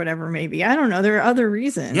properties or whatever, maybe. I don't know. There are other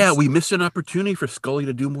reasons. Yeah, we missed an opportunity for Scully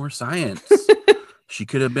to do more science. She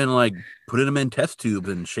could have been like putting them in test tubes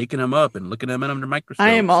and shaking them up and looking them under microscopes.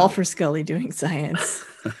 I am all for Scully doing science.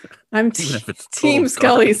 I'm even if it's team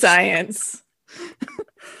Scully science.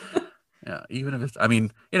 Yeah, even if it's,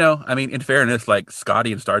 in fairness, like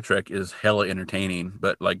Scotty in Star Trek is hella entertaining,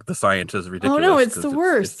 but like the science is ridiculous. Oh no, it's the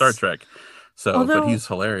worst. It's Star Trek. So, but he's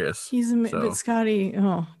hilarious. But Scotty,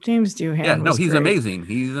 James Doohan. Yeah, no, he's great. Amazing.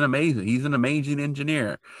 He's an amazing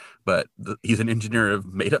engineer, but he's an engineer of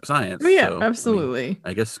made up science. Oh, yeah, absolutely.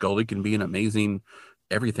 I guess Scully can be an amazing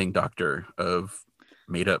everything doctor of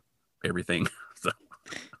made up everything. So,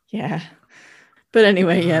 yeah. But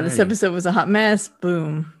anyway, yeah, this episode was a hot mess.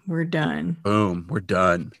 Boom, we're done. Boom, we're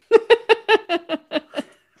done.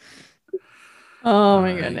 Oh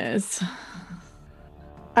my goodness.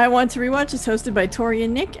 I Want to Rewatch is hosted by Tori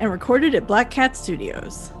and Nick and recorded at Black Cat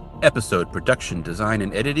Studios. Episode production, design,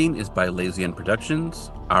 and editing is by Lazy N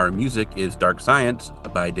Productions. Our music is Dark Science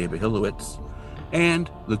by David Hilowitz. And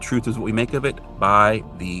The Truth Is What We Make of It by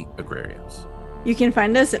The Agrarians. You can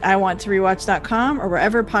find us at iwanttorewatch.com or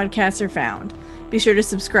wherever podcasts are found. Be sure to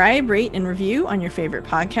subscribe, rate, and review on your favorite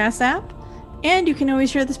podcast app. And you can always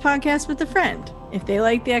share this podcast with a friend. If they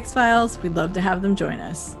like the X-Files, we'd love to have them join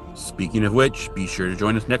us. Speaking of which, be sure to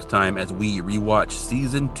join us next time as we rewatch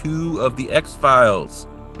Season 2 of The X-Files,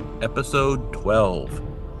 Episode 12,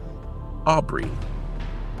 Aubrey.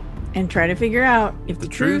 And try to figure out if the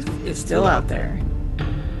truth is still out there.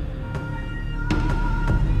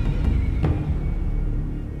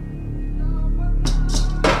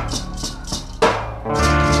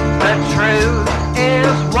 The truth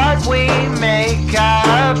is what we make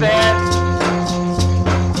of it.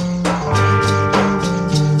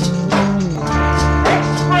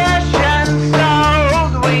 Expressions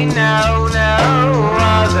told, we know no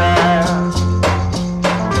other.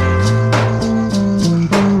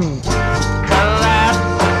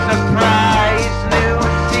 Collapse, surprise, new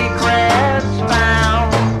secrets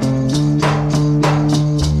found.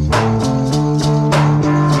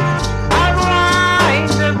 Online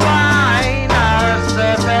divine, our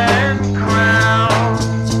serpent crown.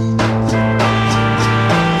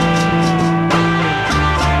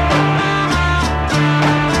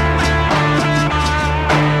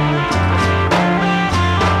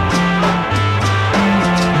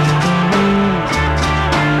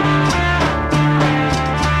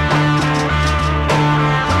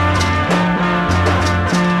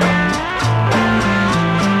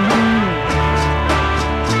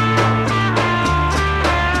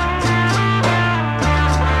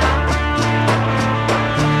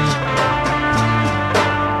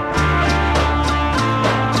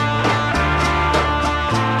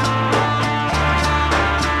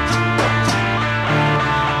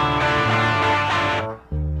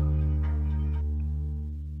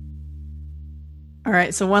 All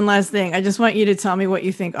right, so one last thing. I just want you to tell me what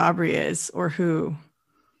you think Aubrey is or who.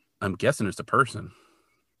 I'm guessing it's a person.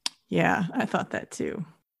 Yeah, I thought that too.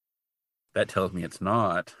 That tells me it's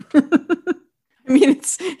not. I mean,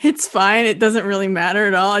 it's fine. It doesn't really matter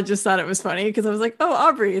at all. I just thought it was funny because I was like, oh,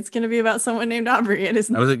 Aubrey. It's going to be about someone named Aubrey. It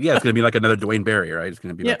isn't. I was like, yeah, it's going to be like another Dwayne Barry, right? It's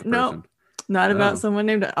going to be like a person. No, not about someone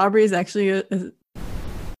named Aubrey. Is actually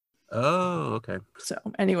Oh, okay. So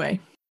anyway.